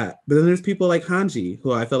there's that. But then there's people like Hanji,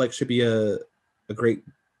 who I feel like should be a great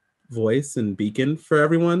voice and beacon for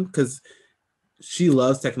everyone, because she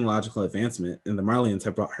loves technological advancement, and the Marlians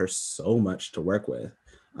have brought her so much to work with.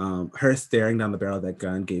 Her staring down the barrel of that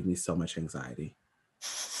gun gave me so much anxiety.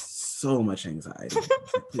 So much anxiety. Like,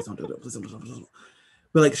 please don't do that. Please don't do that.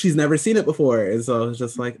 But like, she's never seen it before, and so it's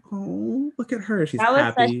just like, oh, look at her. She's happy.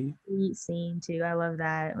 That was such a sweet scene too. I love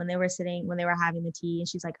that when they were having the tea, and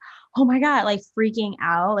she's like, "Oh my god!" Like freaking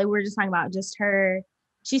out. Like, we were just talking about just her.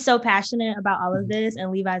 She's so passionate about all of this,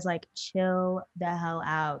 and Levi's like, "Chill the hell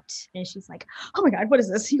out." And she's like, "Oh my god, what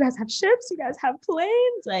is this? You guys have ships? You guys have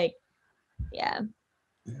planes?" Like, yeah.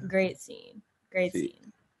 Great scene. Great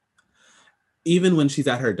scene. Even when she's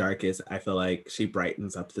at her darkest, I feel like she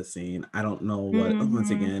brightens up the scene. I don't know what.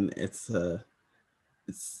 Once again, it's a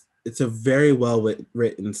very well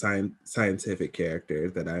written scientific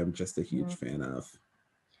character that I'm just a huge fan of.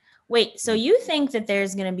 Wait, so you think that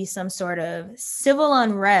there's going to be some sort of civil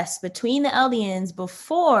unrest between the Eldians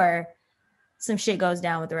before some shit goes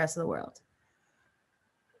down with the rest of the world?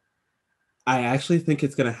 I actually think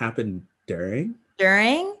it's going to happen during.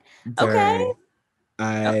 Okay.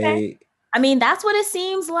 I mean, that's what it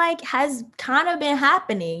seems like has kind of been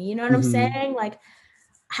happening. You know what I'm saying? Like,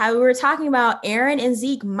 how we were talking about, Eren and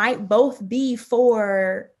Zeke might both be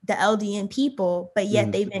for the Eldian people, but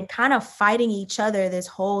yet they've been kind of fighting each other this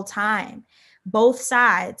whole time. Both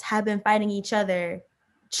sides have been fighting each other,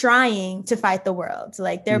 trying to fight the world. So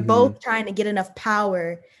like, they're both trying to get enough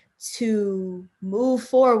power to move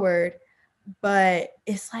forward, but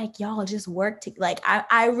it's like, y'all just work to, like,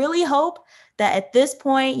 I really hope that at this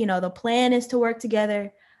point, the plan is to work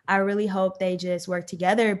together. I really hope they just work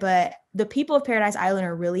together. But the people of Paradise Island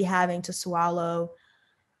are really having to swallow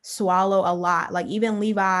a lot. Like even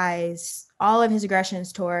Levi's, all of his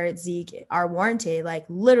aggressions towards Zeke are warranted. Like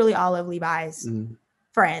literally all of Levi's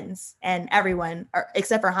friends and everyone,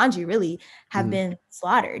 except for Hanji, really have been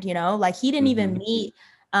slaughtered. You know, like he didn't even meet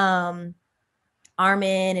Armin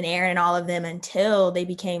and Aaron and all of them until they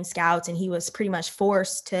became scouts, and he was pretty much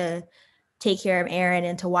forced to take care of Aaron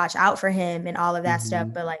and to watch out for him and all of that stuff.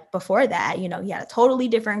 But like before that, you know, he had a totally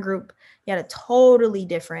different group. He had a totally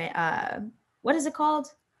different what is it called?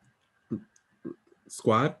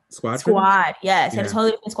 Squad. Yes, he had a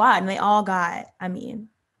totally different squad, and they all got, I mean,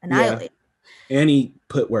 annihilated. Yeah. And he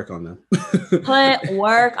put work on them. Put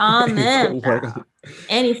work on them.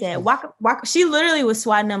 And he said, walk. She literally was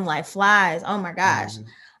swatting them like flies. Oh my gosh.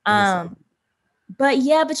 But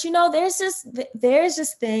yeah, but you know, there's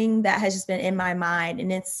this thing that has just been in my mind,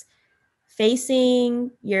 and it's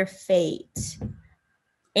facing your fate.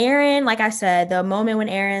 Aaron, like I said, the moment when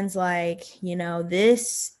Aaron's like, you know,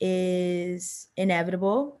 this is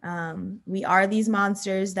inevitable. We are these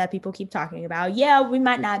monsters that people keep talking about. Yeah, we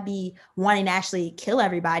might not be wanting to actually kill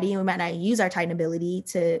everybody, and we might not use our Titan ability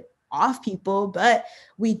to off people, but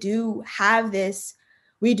we do have this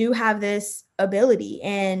ability.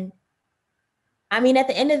 And I mean, at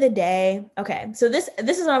the end of the day, okay, so this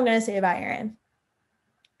is what I'm going to say about Aaron.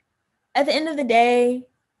 At the end of the day,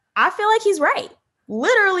 I feel like he's right.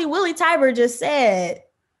 Literally, Willie Tiber just said,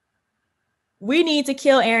 we need to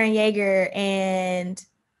kill Eren Yeager, and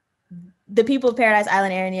the people of Paradise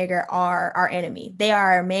Island, Eren Yeager, are our enemy. They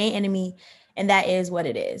are our main enemy, and that is what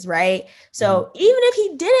it is, right? So even if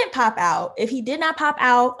he didn't pop out, if he did not pop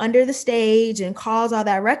out under the stage and cause all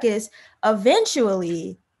that ruckus,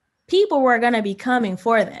 eventually people were going to be coming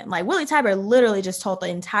for them. Like Willie Tiber literally just told the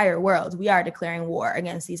entire world, we are declaring war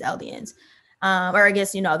against these Eldians. Or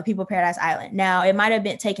against, you know, the people of Paradise Island. Now, it might have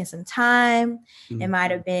been taking some time. It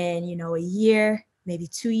might have been, you know, a year, maybe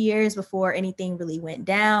 2 years before anything really went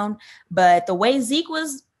down. But the way Zeke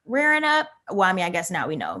was rearing up, well, I mean, I guess now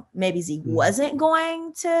we know maybe Zeke wasn't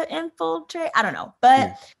going to infiltrate. I don't know.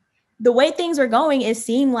 But the way things were going, it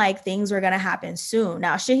seemed like things were going to happen soon.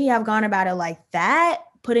 Now, should he have gone about it like that,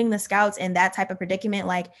 putting the scouts in that type of predicament,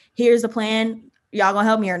 like, here's the plan, y'all gonna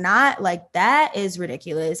help me or not? Like, that is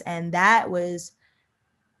ridiculous, and that was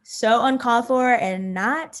so uncalled for, and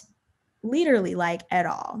not leaderly like at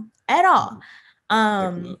all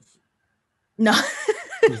no.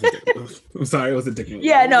 I'm sorry, it was a dick move.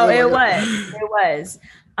 Yeah, no, it was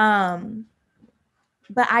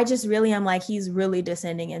but I just really am like, he's really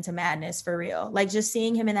descending into madness for real. Like, just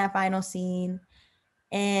seeing him in that final scene.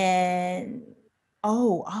 And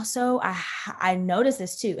also I noticed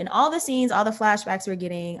this too. In all the scenes, all the flashbacks we're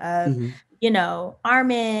getting of, you know,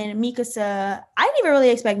 Armin, Mikasa. I didn't even really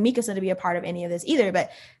expect Mikasa to be a part of any of this either,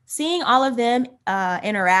 but seeing all of them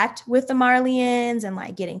interact with the Marlians and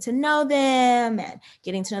like getting to know them and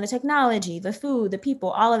getting to know the technology, the food, the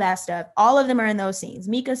people, all of that stuff, all of them are in those scenes.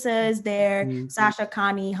 Mikasa is there, Sasha,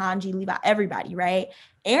 Connie, Hanji, Levi, everybody, right?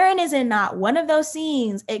 Eren is in not one of those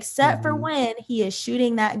scenes except for when he is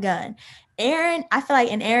shooting that gun. Eren, I feel like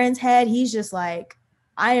in Eren's head, he's just like,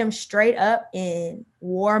 I am straight up in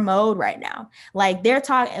war mode right now. Like, they're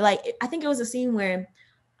talking, like, I think it was a scene where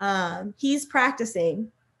he's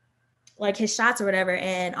practicing like his shots or whatever,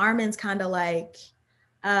 and Armin's kind of like,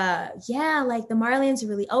 yeah, like the Marlians are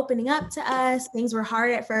really opening up to us. Things were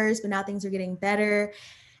hard at first, but now things are getting better.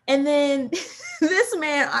 And then this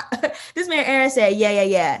man Eren said,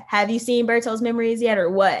 yeah. Have you seen Berto's memories yet or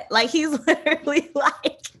what? Like, he's literally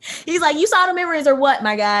like, he's like, you saw the memories or what,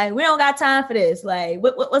 my guy? We don't got time for this. Like,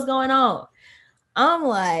 what's going on? I'm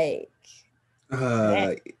like,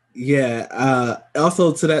 yeah.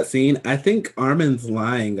 Also to that scene, I think Armin's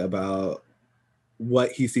lying about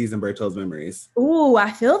what he sees in Berto's memories. Ooh,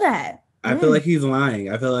 I feel that. I feel like he's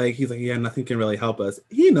lying. I feel like he's like, yeah, nothing can really help us.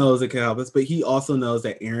 He knows it can help us, but he also knows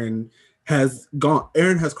that Eren has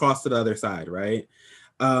crossed to the other side, right?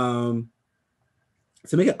 To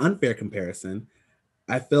make an unfair comparison,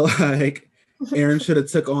 I feel like Eren should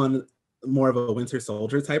have took on more of a Winter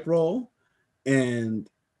Soldier type role. And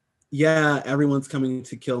yeah, everyone's coming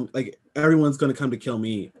to kill, like, everyone's going to come to kill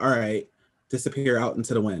me. All right, disappear out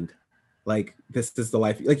into the wind. Like, this is the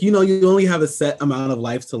life. Like, you know, you only have a set amount of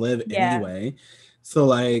life to live anyway. So,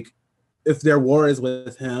 like, if their war is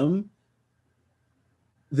with him,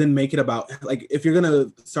 then make it about, like, if you're going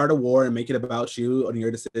to start a war and make it about you and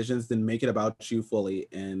your decisions, then make it about you fully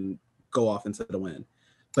and go off into the wind.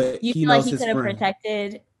 But you feel like he could have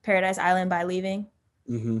protected Paradise Island by leaving?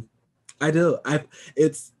 I do.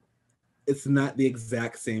 It's not the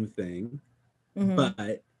exact same thing,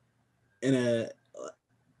 but in a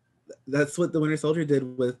that's what the Winter Soldier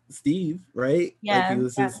did with Steve, right? Like he Yeah.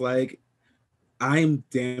 was just like, I'm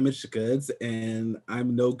damaged goods and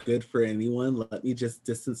I'm no good for anyone. Let me just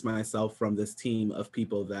distance myself from this team of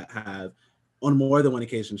people that have, on more than one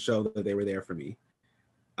occasion, shown that they were there for me.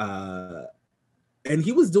 Uh, and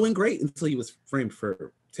he was doing great until he was framed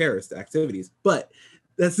for terrorist activities. But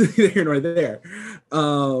that's neither here nor there. I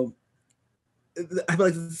feel like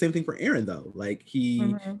it's the same thing for Aaron though. Like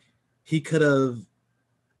he could have,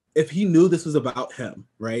 if he knew this was about him,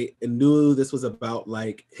 right, and knew this was about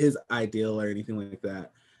like his ideal or anything like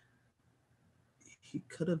that, he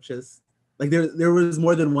could have just like there was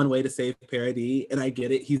more than one way to save Parody, and I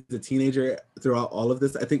get it. He's a teenager throughout all of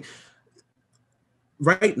this. I think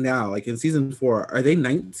right now, like in season 4, are they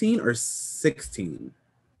 19 or 16?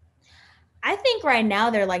 I think right now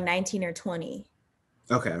they're like 19 or 20.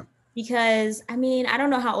 Okay. Because I mean, I don't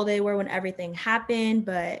know how old they were when everything happened,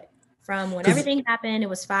 but from when everything happened, it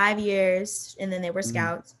was 5 years, and then they were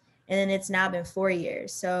scouts, and then it's now been 4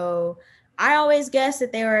 years. So I always guessed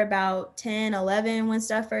that they were about 10, 11 when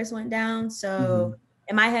stuff first went down. So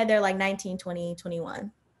in my head, they're like 19, 20,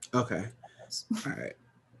 21. Okay. All right.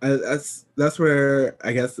 That's where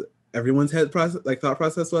I guess everyone's head process, like thought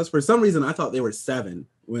process was. For some reason, I thought they were 7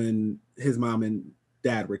 when his mom and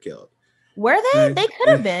dad were killed. Were they? They could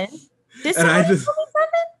have been. Did somebody tell me 7?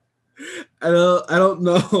 I don't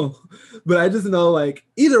know, but I just know like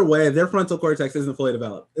either way, their frontal cortex isn't fully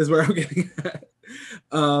developed. Is where I'm getting at.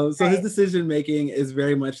 So his decision making is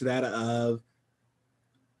very much that of,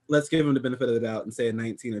 let's give him the benefit of the doubt and say a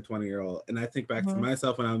 19 or 20-year-old. And I think back to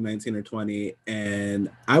myself when I was 19 or 20, and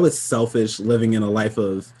I was selfish living in a life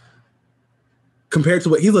of, compared to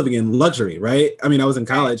what he's living in, luxury, right? I mean, I was in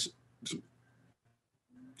college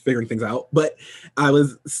figuring things out, but I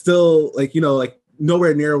was still like, like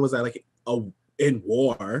nowhere near was I like in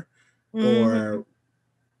war or,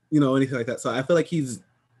 anything like that. So I feel like he's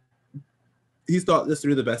thought this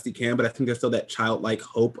through the best he can, but I think there's still that childlike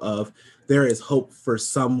hope of there is hope for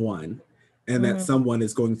someone, and that someone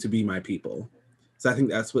is going to be my people. So I think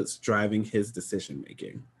that's what's driving his decision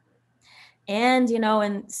making. And,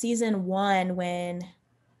 in season 1, when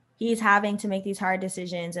he's having to make these hard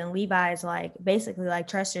decisions and Levi's like, basically like,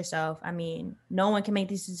 trust yourself. I mean, no one can make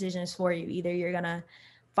these decisions for you. Either you're going to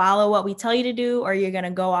follow what we tell you to do, or you're going to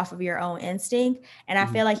go off of your own instinct. And I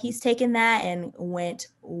feel like he's taken that and went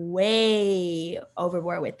way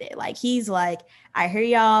overboard with it. Like, he's like, I hear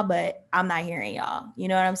y'all, but I'm not hearing y'all. You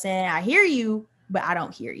know what I'm saying? I hear you, but I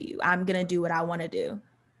don't hear you. I'm going to do what I want to do.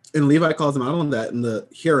 And Levi calls him out on that in the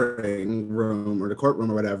hearing room or the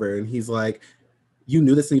courtroom or whatever. And he's like, you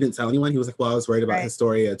knew this and you didn't tell anyone? He was like, well, I was worried about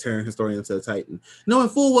Historia turning Historia into a Titan. Knowing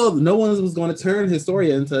full well no one was going to turn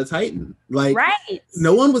Historia into a Titan. Like,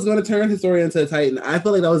 no one was going to turn Historia into a Titan. I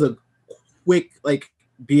feel like that was a quick, like,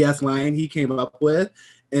 BS line he came up with.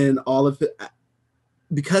 And all of it,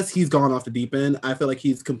 because he's gone off the deep end, I feel like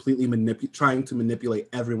he's completely trying to manipulate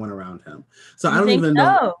everyone around him. So I don't even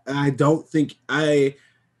know. I don't think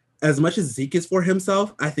as much as Zeke is for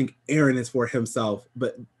himself, I think Aaron is for himself,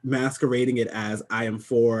 but masquerading it as I am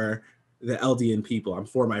for the Eldian people. I'm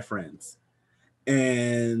for my friends.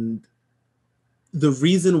 And the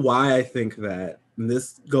reason why I think that, and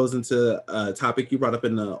this goes into a topic you brought up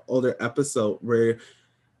in the older episode where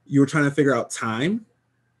you were trying to figure out time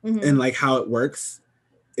and like how it works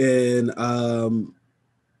in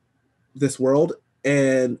this world.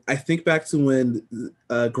 And I think back to when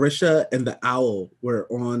Grisha and the owl were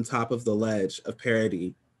on top of the ledge of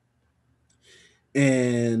Parody.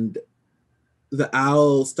 And the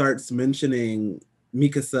owl starts mentioning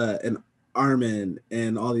Mikasa and Armin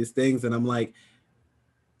and all these things. And I'm like,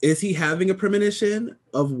 is he having a premonition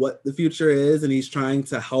of what the future is? And he's trying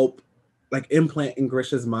to help like implant in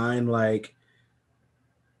Grisha's mind, like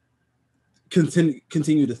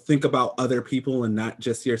continue to think about other people and not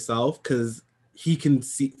just yourself. Because he can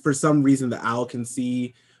see, for some reason, the owl can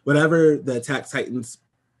see whatever the Attack Titan's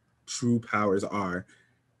true powers are.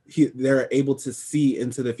 They're able to see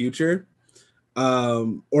into the future,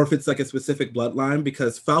 or if it's like a specific bloodline,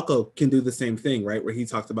 because Falco can do the same thing, right? Where he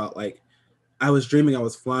talked about like, I was dreaming I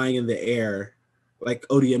was flying in the air, like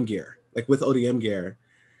ODM gear, like with ODM gear.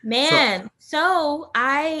 Man, so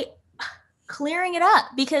I clearing it up,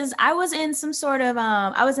 because I was in some sort of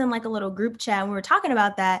I was in like a little group chat and we were talking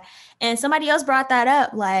about that, and somebody else brought that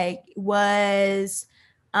up, like was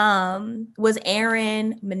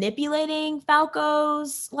Aaron manipulating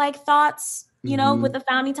Falco's like thoughts, you know, with the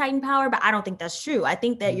founding Titan power? But I don't think that's true. I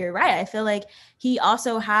think that you're right. I feel like he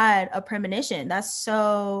also had a premonition. That's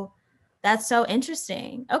so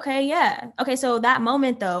interesting. Okay, yeah. Okay, so that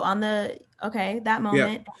moment though, on the Okay, that Yeah.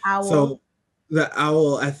 moment, the owl. So the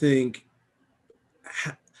owl, I think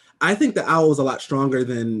the owl was a lot stronger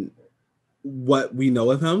than what we know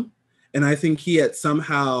of him. And I think he had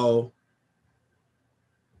somehow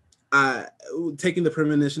uh, taking the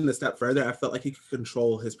premonition a step further. I felt like he could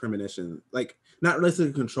control his premonition, like not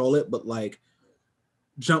necessarily control it, but like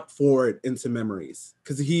jump forward into memories.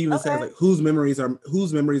 Because he even says Okay. like, whose memories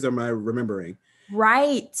am I remembering?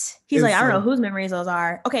 Right. He's And like, I don't know so whose memories those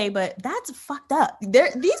are. Okay, but that's fucked up. These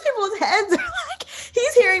people's heads are like,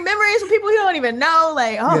 he's hearing memories from people he don't even know.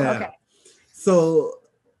 Like, oh, yeah, okay. so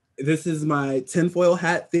this is my tinfoil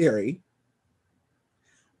hat theory.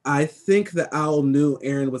 I think the owl knew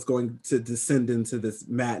Aaron was going to descend into this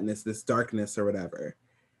madness, this darkness, or whatever.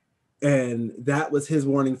 And that was his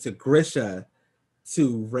warning to Grisha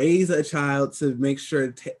to raise a child to make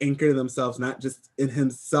sure to anchor themselves not just in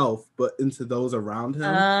himself, but into those around him, to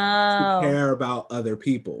Oh. care about other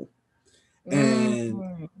people. And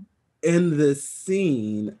Mm. in this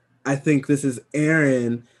scene, I think this is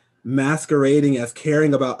Aaron masquerading as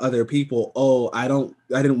caring about other people. Oh, I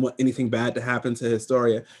didn't want anything bad to happen to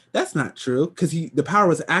Historia. That's not true, because the power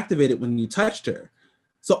was activated when you touched her.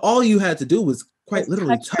 So all you had to do was quite Let's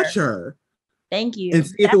literally touch touch her. her Thank and you. see if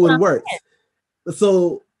it That's what would I'm work. saying.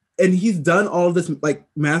 So, and he's done all this like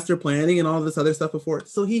master planning and all this other stuff before.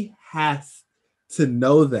 So he has to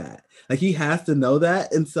know that. Like he has to know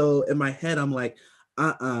that. And so in my head, I'm like,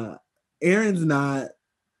 Aaron's not,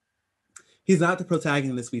 he's not the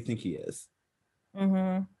protagonist we think he is.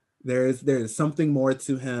 Mm-hmm. There's something more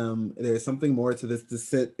to him. There's something more to this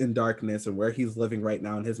descent in darkness and where he's living right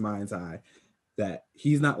now in his mind's eye that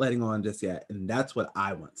he's not letting on just yet. And that's what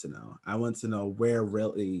I want to know. I want to know where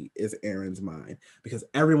really is Aaron's mind, because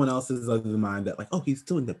everyone else is of the mind that like, oh, he's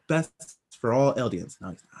doing the best for all Eldians. No,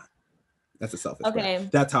 he's not. That's a selfish brat. Okay.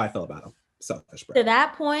 That's how I feel about him. Selfish To brat.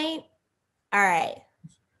 that point, all right,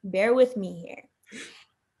 bear with me here.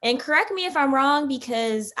 And correct me if I'm wrong,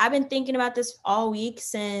 because I've been thinking about this all week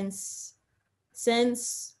since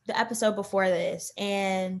the episode before this.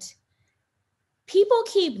 And people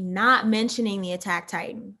keep not mentioning the Attack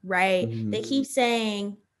Titan, right? Mm-hmm. They keep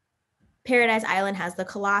saying Paradise Island has the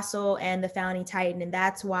Colossal and the Founding Titan, and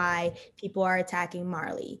that's why people are attacking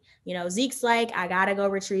Marley. You know, Zeke's like, I gotta go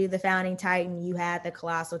retrieve the Founding Titan. You had the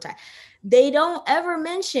Colossal Titan. They don't ever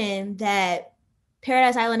mention that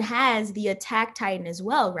Paradise Island has the Attack Titan as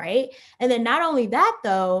well, right? And then not only that,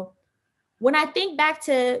 though, when I think back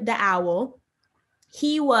to the Owl,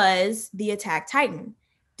 he was the Attack Titan.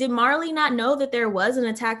 Did Marley not know that there was an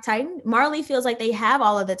Attack Titan? Marley feels like they have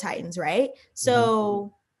all of the Titans, right?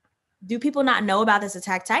 So do people not know about this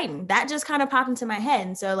Attack Titan? That just kind of popped into my head.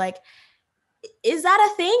 And so, like, is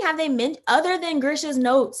that a thing? Have they meant, other than Grisha's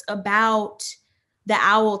notes about the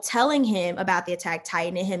Owl telling him about the Attack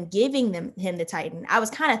Titan and him giving him the Titan? I was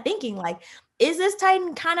kind of thinking, like, is this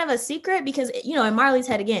Titan kind of a secret? Because, you know, in Marley's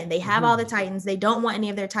head, again, they have all the Titans. They don't want any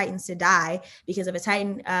of their Titans to die, because if a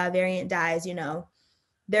Titan variant dies, you know,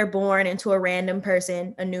 they're born into a random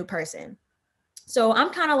person, a new person. So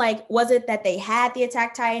I'm kind of like, was it that they had the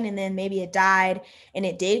Attack Titan and then maybe it died and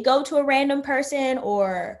it did go to a random person?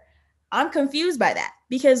 Or I'm confused by that,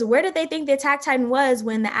 because where did they think the Attack Titan was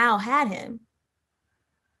when the Owl had him?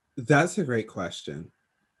 That's a great question.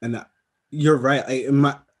 And you're right.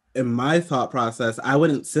 In my thought process, I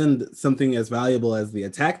wouldn't send something as valuable as the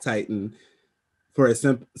Attack Titan for a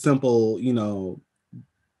simple, you know,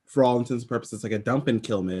 for all intents and purposes, like a dump and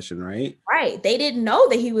kill mission, right? Right. They didn't know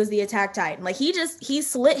that he was the Attack Titan. Like he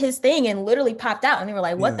slit his thing and literally popped out, and they were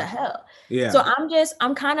like, what the hell? Yeah. So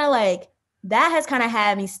I'm kind of like, that has kind of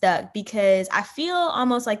had me stuck, because I feel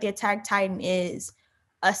almost like the Attack Titan is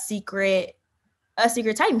a secret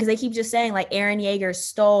Titan, because they keep just saying like Eren Yeager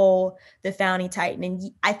stole the Founding Titan.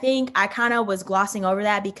 And I think I kind of was glossing over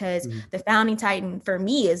that, because the Founding Titan for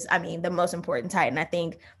me is, I mean, the most important Titan. I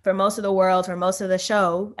think for most of the world, for most of the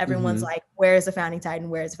show, everyone's like, where's the Founding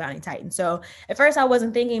Titan? Where's the Founding Titan? So at first I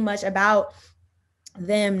wasn't thinking much about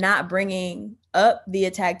them not bringing up the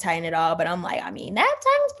Attack Titan at all. But I'm like, I mean, that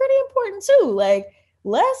Titan's pretty important too. Like,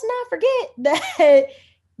 let's not forget that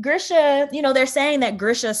Grisha, you know, they're saying that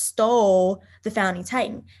Grisha stole the Founding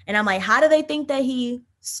Titan. And I'm like, how do they think that he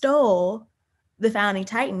stole the Founding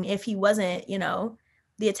Titan if he wasn't, you know,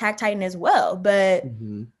 the Attack Titan as well? But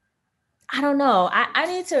I don't know. I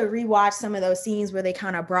need to rewatch some of those scenes where they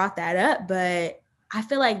kind of brought that up. But I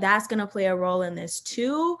feel like that's going to play a role in this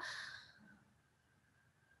too.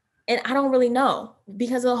 And I don't really know,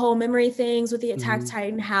 because of the whole memory things with the Attack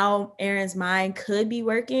Titan, how Eren's mind could be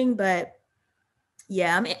working. But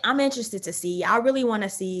yeah, I'm interested to see. I really want to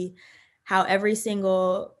see how every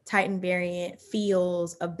single Titan variant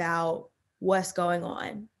feels about what's going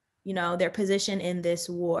on, you know, their position in this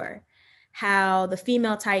war, how the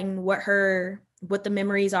female Titan, what the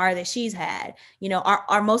memories are that she's had. You know,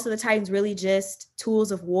 are most of the Titans really just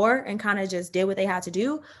tools of war and kind of just did what they had to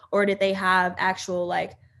do, or did they have actual,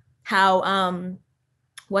 like, how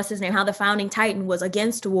what's his name, how the founding Titan was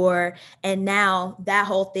against war, and now that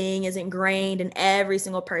whole thing is ingrained in every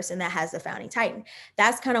single person that has the founding Titan.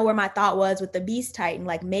 That's kind of where my thought was with the Beast Titan.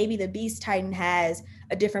 Like, maybe the Beast Titan has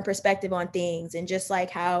a different perspective on things, and just like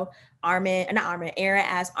how Aaron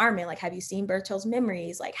asked Armin, like, have you seen Bertolt's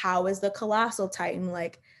memories? Like, how is the Colossal Titan,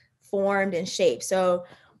 like, formed and shaped? So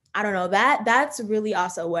I don't know, that's really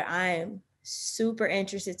also what I'm super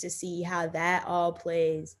interested to see, how that all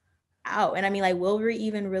plays out. And I mean, like, will we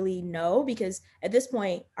even really know? Because at this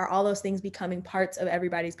point, are all those things becoming parts of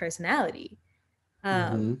everybody's personality?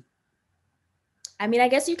 Mm-hmm. I mean, I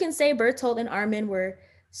guess you can say Bertolt and Armin were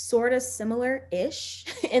sort of similar-ish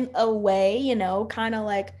in a way, you know, kind of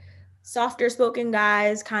like softer spoken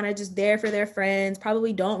guys, kind of just there for their friends,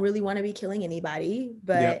 probably don't really want to be killing anybody,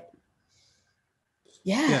 but Yep.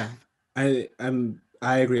 yeah. Yeah.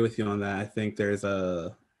 I agree with you on that. I think there's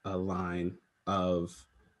a line of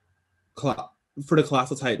for the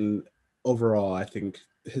Colossal Titan overall. I think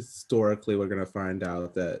historically we're gonna find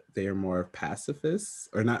out that they are more pacifists,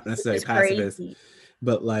 or not necessarily It's pacifists, crazy.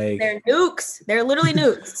 but like They're nukes. They're literally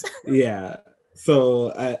nukes. yeah.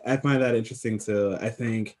 So I find that interesting too. I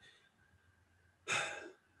think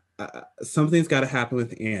something's got to happen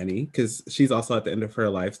with Annie because she's also at the end of her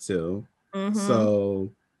life too. Mm-hmm.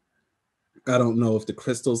 So I don't know if the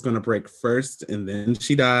crystal's going to break first and then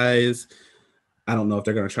she dies. I don't know if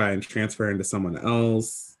they're going to try and transfer into someone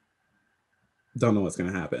else. Don't know what's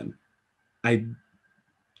going to happen. I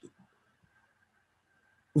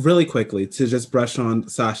really quickly, to just brush on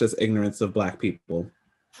Sasha's ignorance of Black people.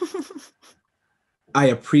 I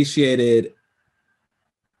appreciated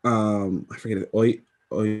I forget it. What's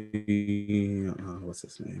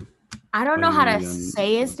his name? I don't know how to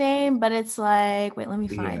say his name, but it's like, wait, let me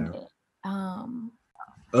find it.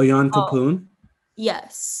 Oyan Oh, Kapoon.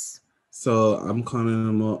 yes. So I'm calling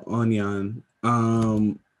him Onyan.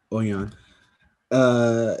 Oyan.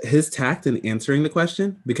 His tact in answering the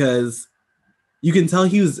question, because you can tell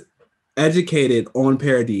he was educated on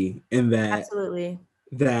parody, and Absolutely.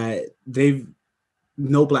 that they've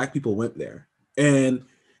no Black people went there, and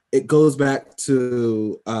it goes back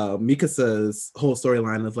to Mikasa's whole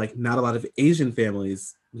storyline of like not a lot of Asian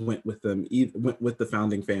families went with them, went with the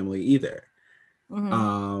founding family either,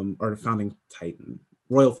 or the founding Titan,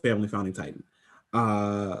 royal family founding Titan.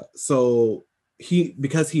 So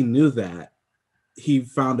because he knew that, he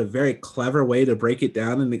found a very clever way to break it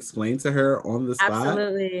down and explain to her on the spot.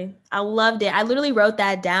 Absolutely. I loved it. I literally wrote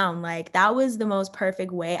that down. Like, that was the most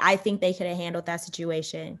perfect way I think they could have handled that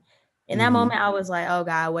situation. In that moment, I was like, oh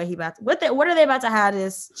God, what are they about to have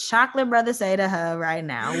this chocolate brother say to her right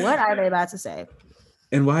now? What are they about to say?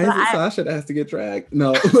 And why is it Sasha that has to get dragged?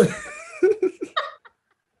 No.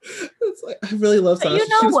 It's like, I really love Sasha. You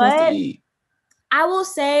know she just what? wants to eat. I will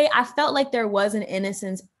say I felt like there was an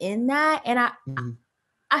innocence in that. And I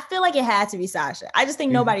feel like it had to be Sasha. I just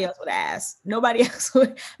think nobody else would have asked. Nobody else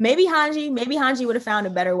would. Maybe Hanji would have found a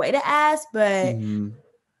better way to ask, but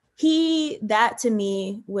that to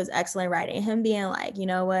me was excellent writing. Him being like, you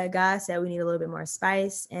know what, God said we need a little bit more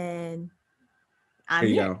spice, and I'm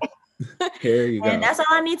here. Here you go. And that's all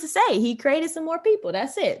I need to say. He created some more people.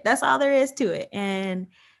 That's it. That's all there is to it. And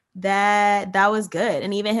that was good.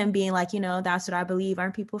 And even him being like, you know, that's what I believe.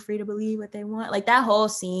 Aren't people free to believe what they want? Like, that whole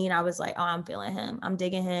scene, I was like, oh, I'm feeling him. I'm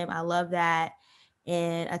digging him. I love that.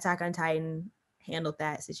 And Attack on Titan handled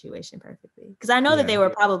that situation perfectly. Because I know that they were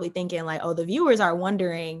probably thinking like, oh, the viewers are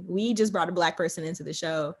wondering, we just brought a Black person into the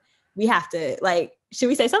show. We have to, like, should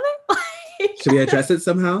we say something? Should we address it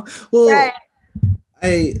somehow? Well,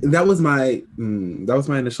 that was my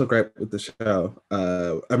initial gripe with the show.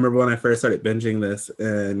 I remember when I first started binging this,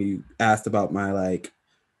 and you asked about my like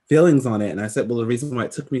feelings on it, and I said, well, the reason why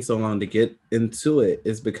it took me so long to get into it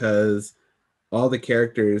is because all the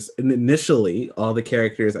characters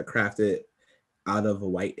are crafted out of a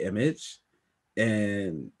white image,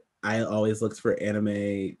 and I always looked for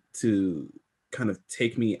anime to kind of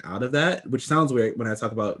take me out of that, which sounds weird when I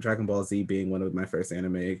talk about Dragon Ball Z being one of my first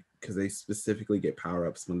anime, because they specifically get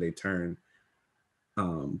power-ups when they turn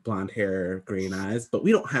blonde hair, green eyes, but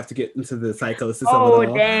we don't have to get into the psychosis of it all.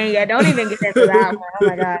 Oh, dang. Yeah, don't even get into that one. Oh,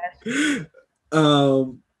 my gosh.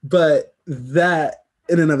 But that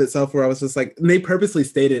in and of itself, where I was just like, and they purposely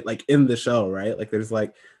stated like in the show, right? Like there's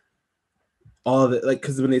like all the, like,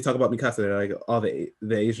 because when they talk about Mikasa, they're like, all the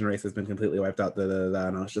Asian race has been completely wiped out, and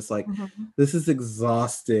I was just like, this is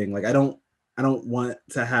exhausting. Like, I don't I don't want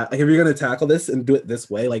to have, like, if you're going to tackle this and do it this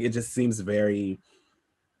way, like, it just seems very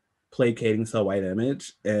placating to a white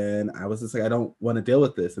image. And I was just like, I don't want to deal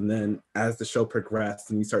with this. And then as the show progressed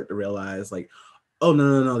and you start to realize, like, oh,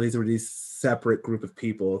 no, these were these separate group of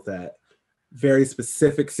people that very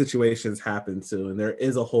specific situations happen to, and there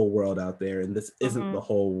is a whole world out there, and this isn't the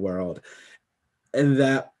whole world. And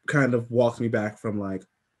that kind of walks me back from like,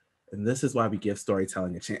 and this is why we give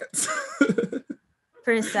storytelling a chance.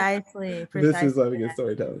 Precisely. This is why we give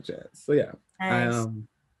storytelling a chance. So yeah, Nice.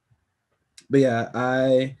 but yeah,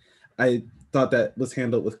 I thought that was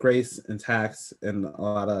handled with grace and tact and a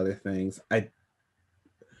lot of other things. I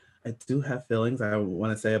do have feelings I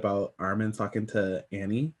want to say about Armin talking to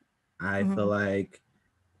Annie. I feel like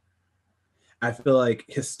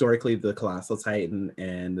historically the Colossal Titan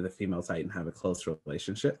and the female Titan have a close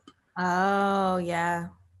relationship. Oh, yeah.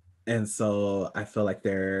 And so I feel like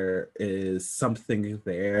there is something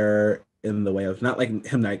there in the way of not like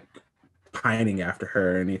him like pining after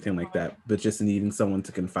her or anything like that, but just needing someone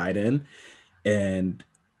to confide in. And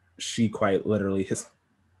she quite literally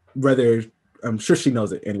whether I'm sure she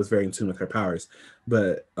knows it and was very in tune with her powers,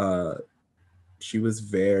 but she was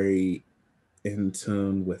very in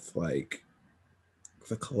tune with like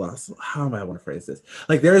the colossal, how am I want to phrase this,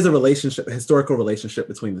 like there is a relationship, a historical relationship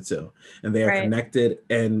between the two, and they are connected,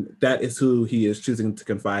 and that is who he is choosing to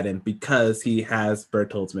confide in because he has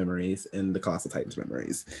Bertholdt's memories and the Colossal Titan's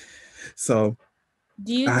memories. So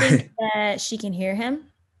do you think that she can hear him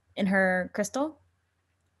in her crystal?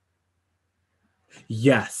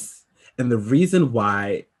 Yes, and the reason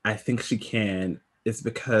why I think she can is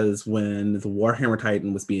because when the Warhammer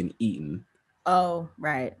Titan was being eaten, oh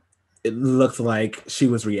right, it looked like she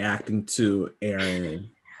was reacting to Eren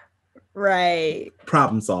right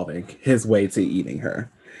problem solving his way to eating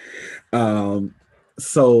her.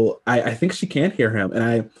 So I think she can hear him,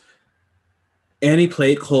 and Annie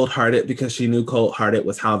played cold hearted because she knew cold hearted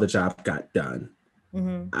was how the job got done.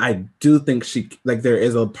 I do think there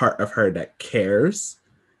is a part of her that cares,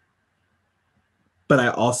 but I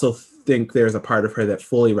also think there's a part of her that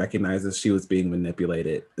fully recognizes she was being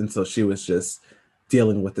manipulated, and so she was just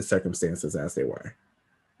dealing with the circumstances as they were.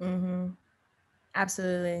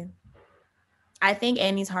 Absolutely. I think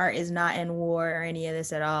Annie's heart is not in war or any of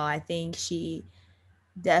this at all. I think she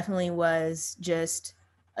definitely was just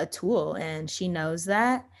a tool, and she knows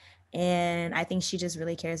that. And I think she just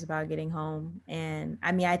really cares about getting home. And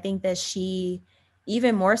I mean, I think that she,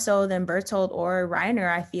 even more so than Bertold or Reiner,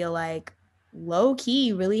 I feel like low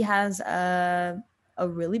key really has a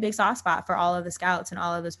really big soft spot for all of the scouts and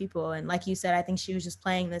all of those people. And like you said, I think she was just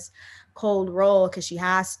playing this cold role because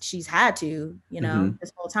she's had to,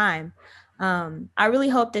 this whole time. I really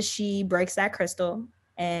hope that she breaks that crystal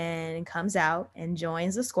and comes out and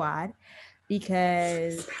joins the squad,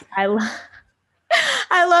 because I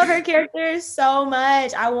love her character so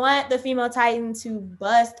much. I want the female Titan to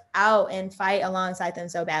bust out and fight alongside them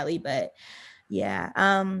so badly. But yeah,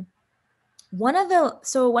 one of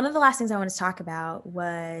the last things I want to talk about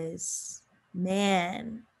was,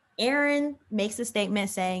 man, Eren makes a statement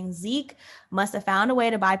saying Zeke must have found a way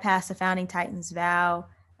to bypass the founding Titan's vow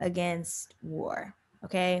against war.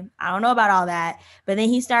 Okay, I don't know about all that, but then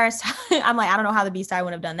he starts. I'm like, I don't know how the Beast-Eye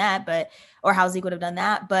would have done that, or how Zeke would have done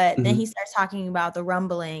that. But then he starts talking about the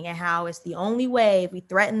rumbling and how it's the only way. If we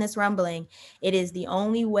threaten this rumbling, it is the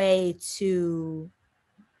only way to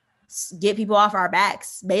get people off our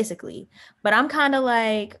backs, basically. But I'm kind of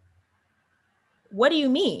like, what do you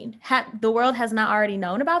mean? The world has not already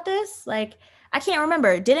known about this? Like, I can't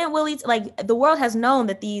remember. Didn't Willie, like, the world has known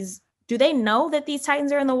that do they know that these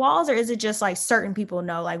Titans are in the walls, or is it just like certain people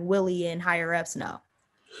know, like Willie and higher ups know?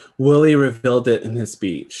 Willie revealed it in his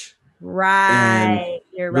speech. Right.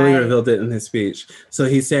 You're Willie right. revealed it in his speech. So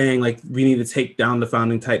he's saying, like, we need to take down the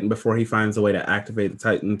founding Titan before he finds a way to activate the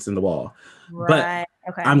Titans in the wall. Right.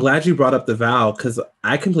 But okay. I'm glad you brought up the vow, because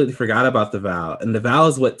I completely forgot about the vow. And the vow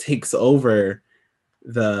is what takes over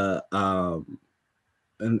the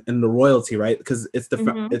and the royalty, right? Because it's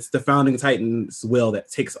the founding Titan's will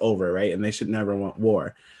that takes over, right? And they should never want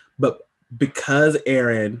war. But because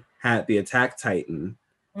Eren had the attack Titan,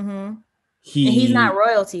 he's not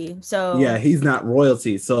royalty. So yeah, he's not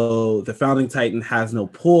royalty. So the founding Titan has no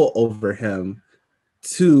pull over him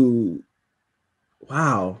to,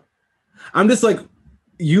 wow. I'm just like,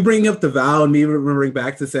 you bring up the vow and me remembering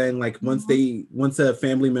back to saying, like, once a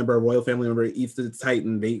family member, a royal family member eats the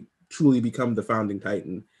Titan, they truly become the founding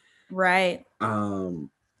Titan. Right.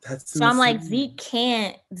 That's so insane. I'm like, Zeke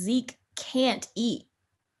can't eat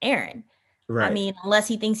Eren. Right. I mean, unless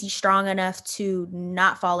he thinks he's strong enough to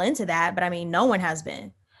not fall into that. But I mean, no one has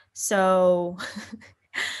been. So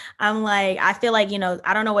I'm like, I feel like,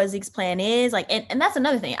 I don't know what Zeke's plan is. Like, and that's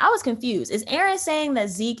another thing. I was confused. Is Aaron saying that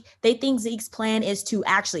they think Zeke's plan is to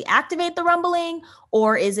actually activate the rumbling,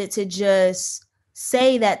 or is it to just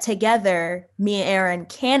say that together, me and Aaron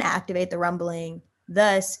can activate the rumbling?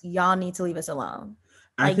 Thus, y'all need to leave us alone.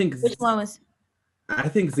 I Like, think which one was? I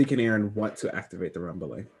think Zeke and Aaron want to activate the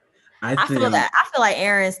rumbling. I I feel that. think I feel like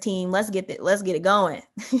Aaron's team. Let's get it going.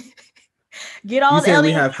 Get you all the saying we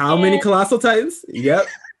aliens have how many in. colossal titans? Yep.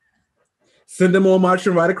 Send them all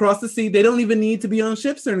marching right across the sea. They don't even need to be on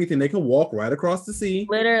ships or anything. They can walk right across the sea.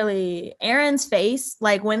 Literally, Aaron's face,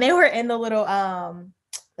 like when they were in the little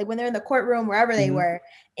like when they're in the courtroom, wherever they were,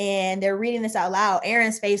 and they're reading this out loud,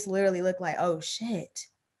 Aaron's face literally looked like, oh shit,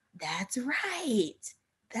 that's right.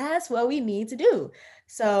 That's what we need to do.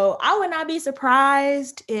 So I would not be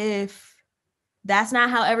surprised if that's not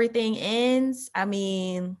how everything ends. I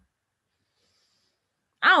mean,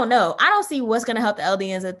 I don't know. I don't see what's going to help the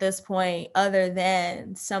LDNs at this point other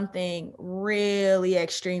than something really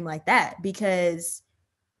extreme like that, because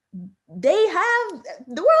the world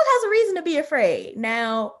has a reason to be afraid.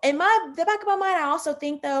 Now, in the back of my mind, I also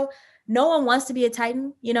think though, no one wants to be a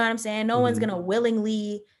Titan. You know what I'm saying? No one's going to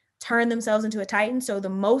willingly turn themselves into a Titan. So the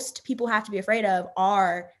most people have to be afraid of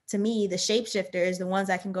are, to me, the shapeshifters, the ones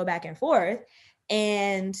that can go back and forth.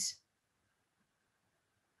 And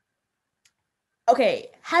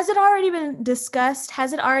okay, has it already been discussed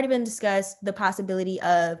the possibility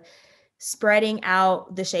of spreading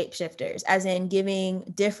out the shapeshifters, as in giving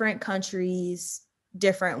different countries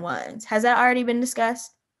different ones? Has that already been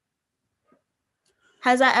discussed?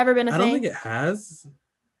 Has that ever been a I thing? don't think it has.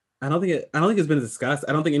 I don't think it's been discussed.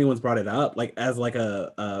 I don't think anyone's brought it up like as like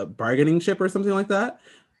a bargaining chip or something like that.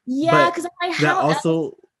 Yeah, But because I'm like, that how else?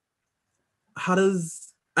 also, how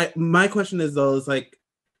does my question is though, is like,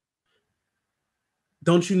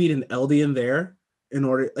 don't you need an Eldian there in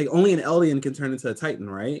order, like only an Eldian can turn into a Titan,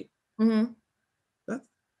 right? Mm-hmm. That's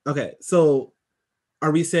okay. So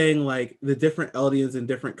are we saying like the different Eldians in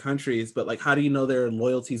different countries, but like how do you know their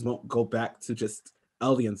loyalties won't go back to just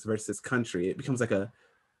Eldians versus country? It becomes like a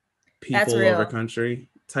That's people over real. country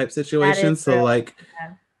type That is situation. So real. like,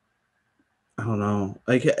 Yeah, I don't know.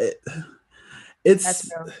 Like that's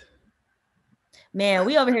it's real. Man,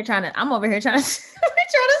 I'm over here trying to trying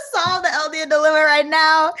to solve the LDN dilemma right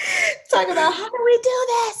now. Talk about how do we do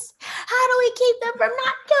this? How do we keep them from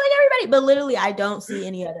not killing everybody? But literally, I don't see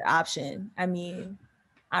any other option. I mean,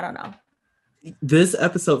 I don't know. this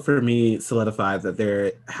episode for me solidified that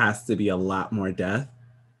there has to be a lot more death,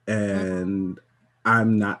 and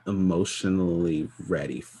I'm not emotionally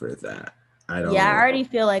ready for that. I Yeah, I don't. already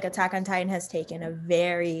feel like Attack on Titan has taken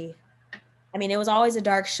I mean, it was always a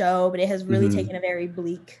dark show, but it has really taken a very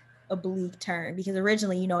bleak turn, because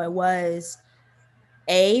originally, it was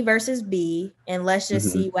A versus B, and let's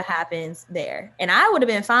just see what happens there. And I would have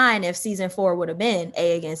been fine if season 4 would have been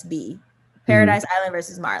A against B, Paradise Island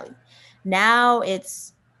versus Marley. Now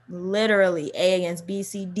it's literally A against B,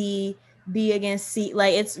 C, D, B against C.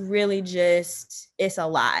 Like, it's really just, it's a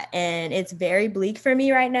lot, and it's very bleak for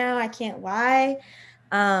me right now. I can't lie.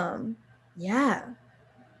 Yeah.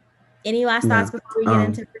 Any last Yeah. thoughts before we get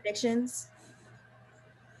into predictions?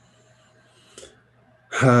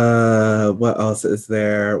 What else is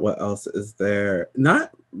there?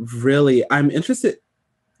 Not really. I'm interested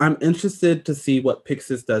to see what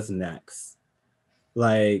Pixis does next.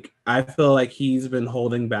 Like, I feel like he's been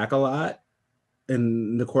holding back a lot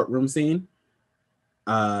in the courtroom scene.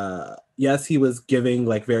 Yes, he was giving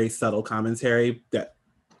like very subtle commentary that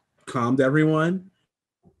calmed everyone,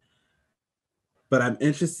 but I'm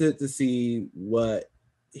interested to see what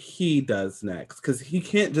he does next, because he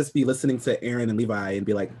can't just be listening to Aaron and Levi and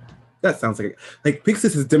be like, that sounds like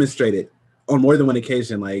Pixis has demonstrated on more than one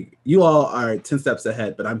occasion, like, you all are 10 steps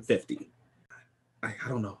ahead, but I'm 50. I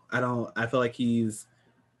don't know. I feel like him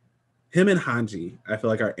and Hanji, I feel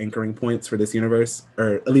like, are anchoring points for this universe,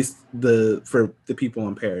 or at least for the people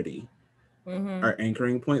on Parody, are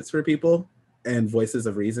anchoring points for people and voices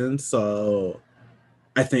of reason. So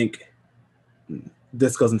I think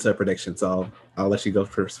this goes into a prediction. So I'll let you go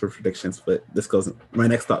first for predictions, but my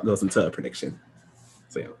next thought goes into a prediction.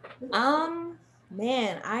 So yeah.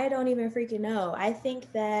 Man, I don't even freaking know. I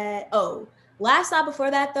think that last thought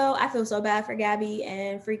before that though, I feel so bad for Gabby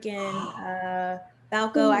and freaking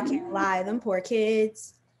Falco. I can't lie. Them poor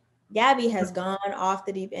kids. Gabby has gone off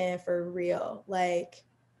the deep end for real. Like,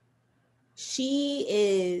 she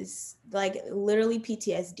is like literally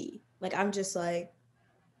PTSD. Like, I'm just like,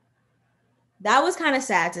 that was kind of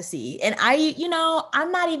sad to see. And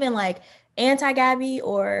I'm not even like anti Gabby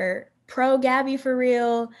or pro Gabby for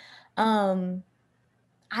real.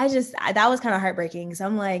 that was kind of heartbreaking. So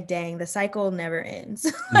I'm like, dang, the cycle never ends.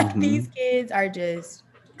 Like Mm-hmm. these kids are just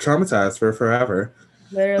Traumatized for forever.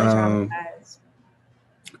 literally Um,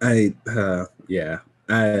 traumatized. yeah.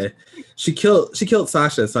 I she killed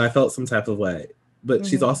Sasha, so I felt some type of way. But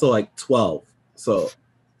she's Mm-hmm. also like 12, so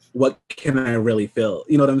what can I really feel?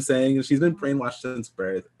 You know what I'm saying? She's been brainwashed since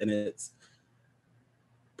birth, and it's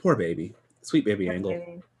poor baby, sweet baby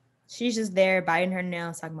Angle. She's just there biting her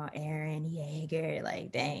nails, talking about Aaron Yeager.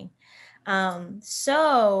 Like, dang.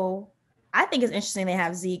 So I think it's interesting they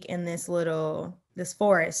have Zeke in this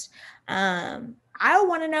forest. I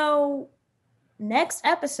want to know next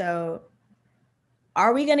episode,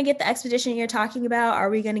 are we going to get the expedition you're talking about? Are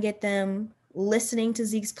we going to get them listening to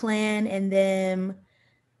Zeke's plan and them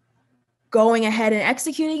going ahead and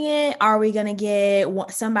executing it? Are we going to get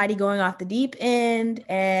somebody going off the deep end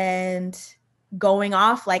and going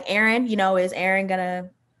off like Aaron? Is Aaron going to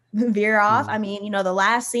veer off? I mean, the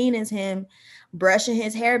last scene is him brushing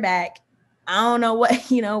his hair back. I don't know what,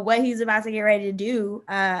 what he's about to get ready to do.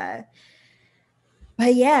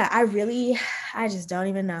 But yeah, I just don't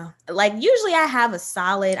even know. Like, usually I have a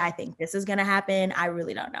solid, I think this is going to happen. I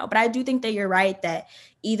really don't know. But I do think that you're right that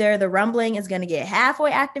either the rumbling is going to get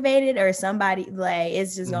halfway activated or somebody, like,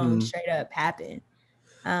 it's just going to straight up happen.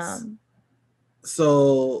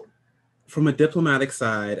 So, from a diplomatic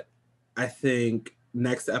side, I think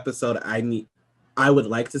next episode I would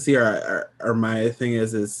like to see, or my thing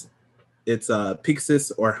is it's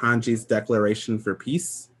Pixis or Hanji's declaration for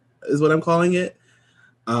peace is what I'm calling it.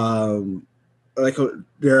 Like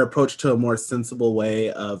their approach to a more sensible way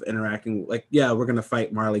of interacting. Like, yeah, we're gonna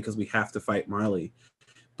fight Marley because we have to fight Marley,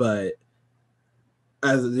 but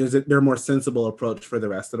as their more sensible approach for the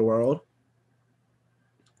rest of the world.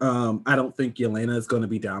 I don't think Yelena is going to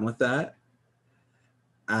be down with that.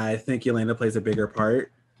 I think Yelena plays a bigger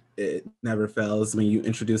part. It never fails when you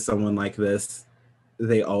introduce someone like this.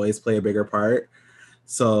 They always play a bigger part.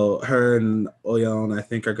 So her and Oyon, I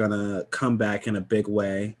think, are gonna come back in a big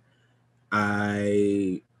way.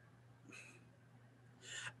 I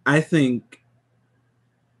think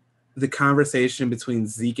the conversation between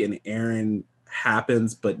Zeke and Aaron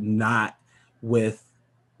happens, but not with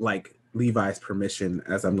like Levi's permission,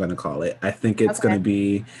 as I'm gonna call it. I think it's gonna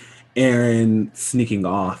be Aaron sneaking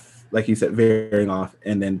off, like you said, veering off,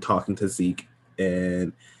 and then talking to Zeke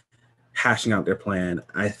and hashing out their plan.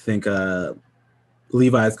 I think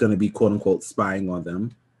Levi is going to be quote unquote spying on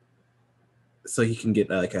them, so he can get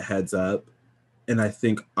like a heads up. And I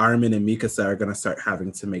think Armin and Mikasa are going to start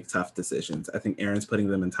having to make tough decisions. I think Aaron's putting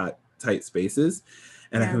them in tight spaces,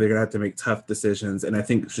 and I think they're going to have to make tough decisions. And I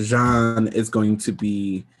think Jean is going to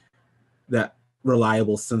be that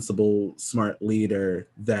reliable, sensible, smart leader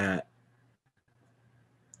that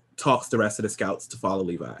talks the rest of the scouts to follow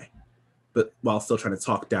Levi, but while still trying to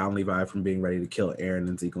talk down Levi from being ready to kill Aaron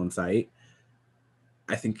and Zeke on sight.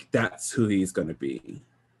 I think that's who he's going to be.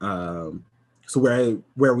 So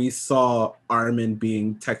where we saw Armin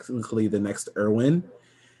being technically the next Erwin,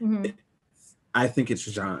 I think it's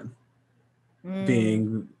Jean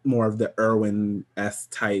being more of the Erwin-esque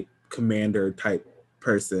type commander type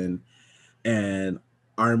person, and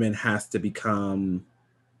Armin has to become.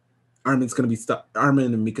 Armin's going to be stuck.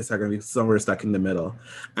 Armin and Mikasa are going to be somewhere stuck in the middle.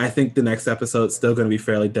 I think the next episode's still going to be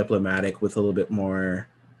fairly diplomatic with a little bit more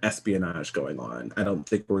espionage going on. I don't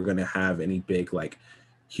think we're going to have any big, like,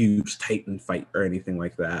 huge Titan fight or anything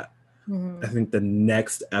like that. I think the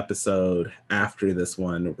next episode after this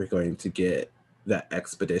one, we're going to get that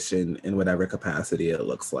expedition in whatever capacity it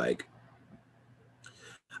looks like.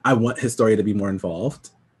 I want his story to be more involved.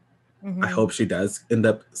 I hope she does end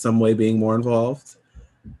up some way being more involved.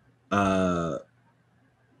 I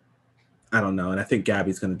don't know, and I think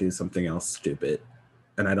Gabby's going to do something else stupid,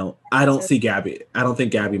 and I don't see Gabby. I don't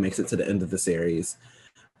think Gabby makes it to the end of the series.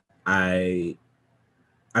 I'm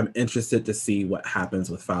interested to see what happens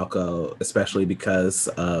with Falco, especially because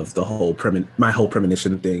of the whole my whole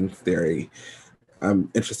premonition thing theory. I'm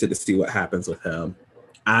interested to see what happens with him.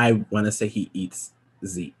 I want to say he eats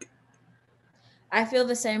Zeke. I feel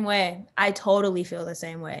the same way. I totally feel the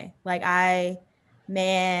same way. Like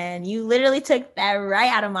man, you literally took that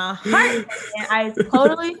right out of my heart. And I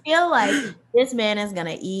totally feel like this man is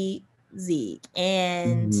gonna eat Zeke.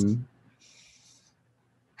 And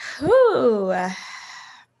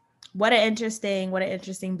what an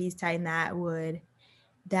interesting Beast Titan that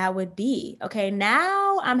would be. Okay,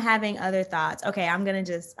 now I'm having other thoughts. Okay, I'm gonna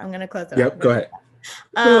close it Yep, off. go ahead.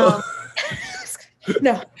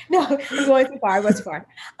 No, I'm going too far.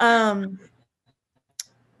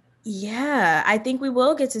 Yeah, I think we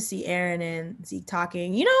will get to see Aaron and Zeke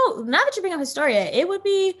talking. Now that you bring up Historia, it would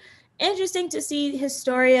be interesting to see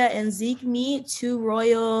Historia and Zeke meet, two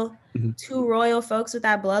royal folks with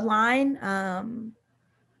that bloodline.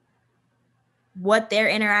 What their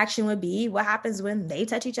interaction would be, what happens when they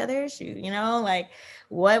touch each other, shoot, you know, like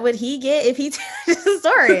what would he get if he touches the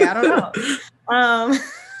story? I don't know.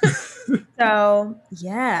 So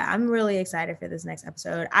yeah, I'm really excited for this next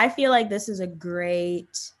episode. I feel like this is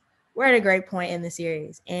we're at a great point in the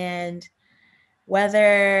series, and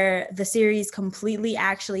whether the series completely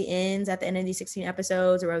actually ends at the end of these 16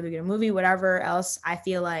 episodes or whether we get a movie, whatever else, I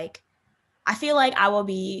feel like I will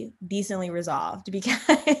be decently resolved,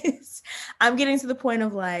 because I'm getting to the point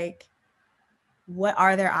of like, what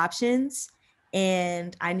are their options?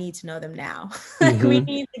 And I need to know them now. Like, we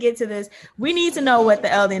need to get to this. We need to know what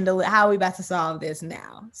the Elden, how we about to solve this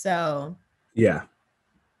now. So yeah.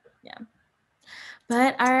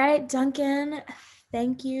 But all right, Duncan,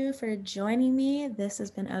 thank you for joining me. This has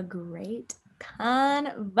been a great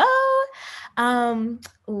convo.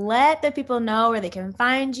 Let the people know where they can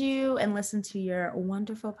find you and listen to your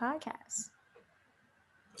wonderful podcast.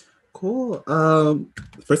 Cool.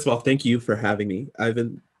 First of all, thank you for having me. I've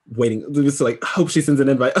been waiting. Just like, hope she sends an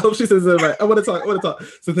invite. I want to talk.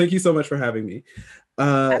 So thank you so much for having me.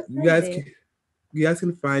 You guys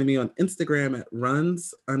can find me on Instagram at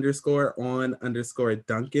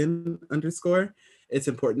runs_on_Duncan_. It's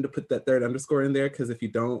important to put that third underscore in there, because if you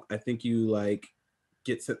don't, I think you like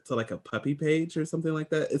get sent to like a puppy page or something like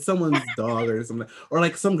that. It's someone's dog or something, or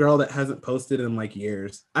like some girl that hasn't posted in like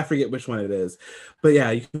years. I forget which one it is, but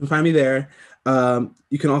yeah, you can find me there.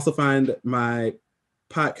 You can also find my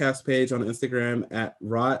podcast page on Instagram at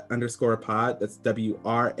rawt_pod. That's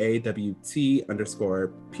WRAWT_POD.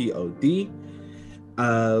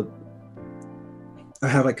 I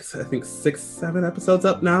have like, I think 6-7 episodes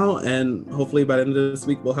up now, and hopefully by the end of this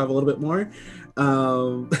week we'll have a little bit more.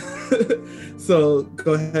 So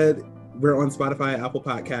go ahead. We're on Spotify, Apple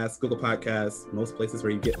Podcasts, Google Podcasts, most places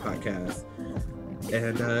where you get podcasts.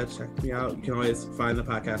 And check me out. You can always find the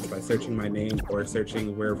podcast by searching my name or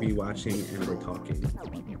searching We're Rewatching and We're Talking.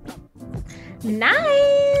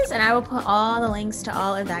 Nice! And I will put all the links to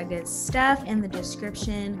all of that good stuff in the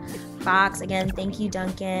description box. Again, thank you,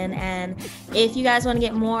 Duncan. And if you guys want to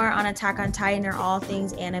get more on Attack on Titan or all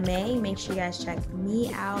things anime, make sure you guys check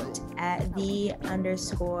me out at _anime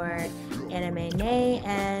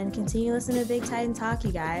and continue listening to Big Titan Talk,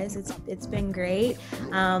 you guys. It's been great.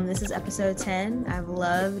 This is episode 10. I've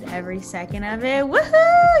loved every second of it.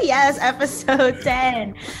 Woohoo! Yes, episode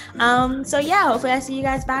 10. So yeah, hopefully I see you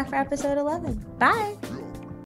guys back for episode 11. Bye.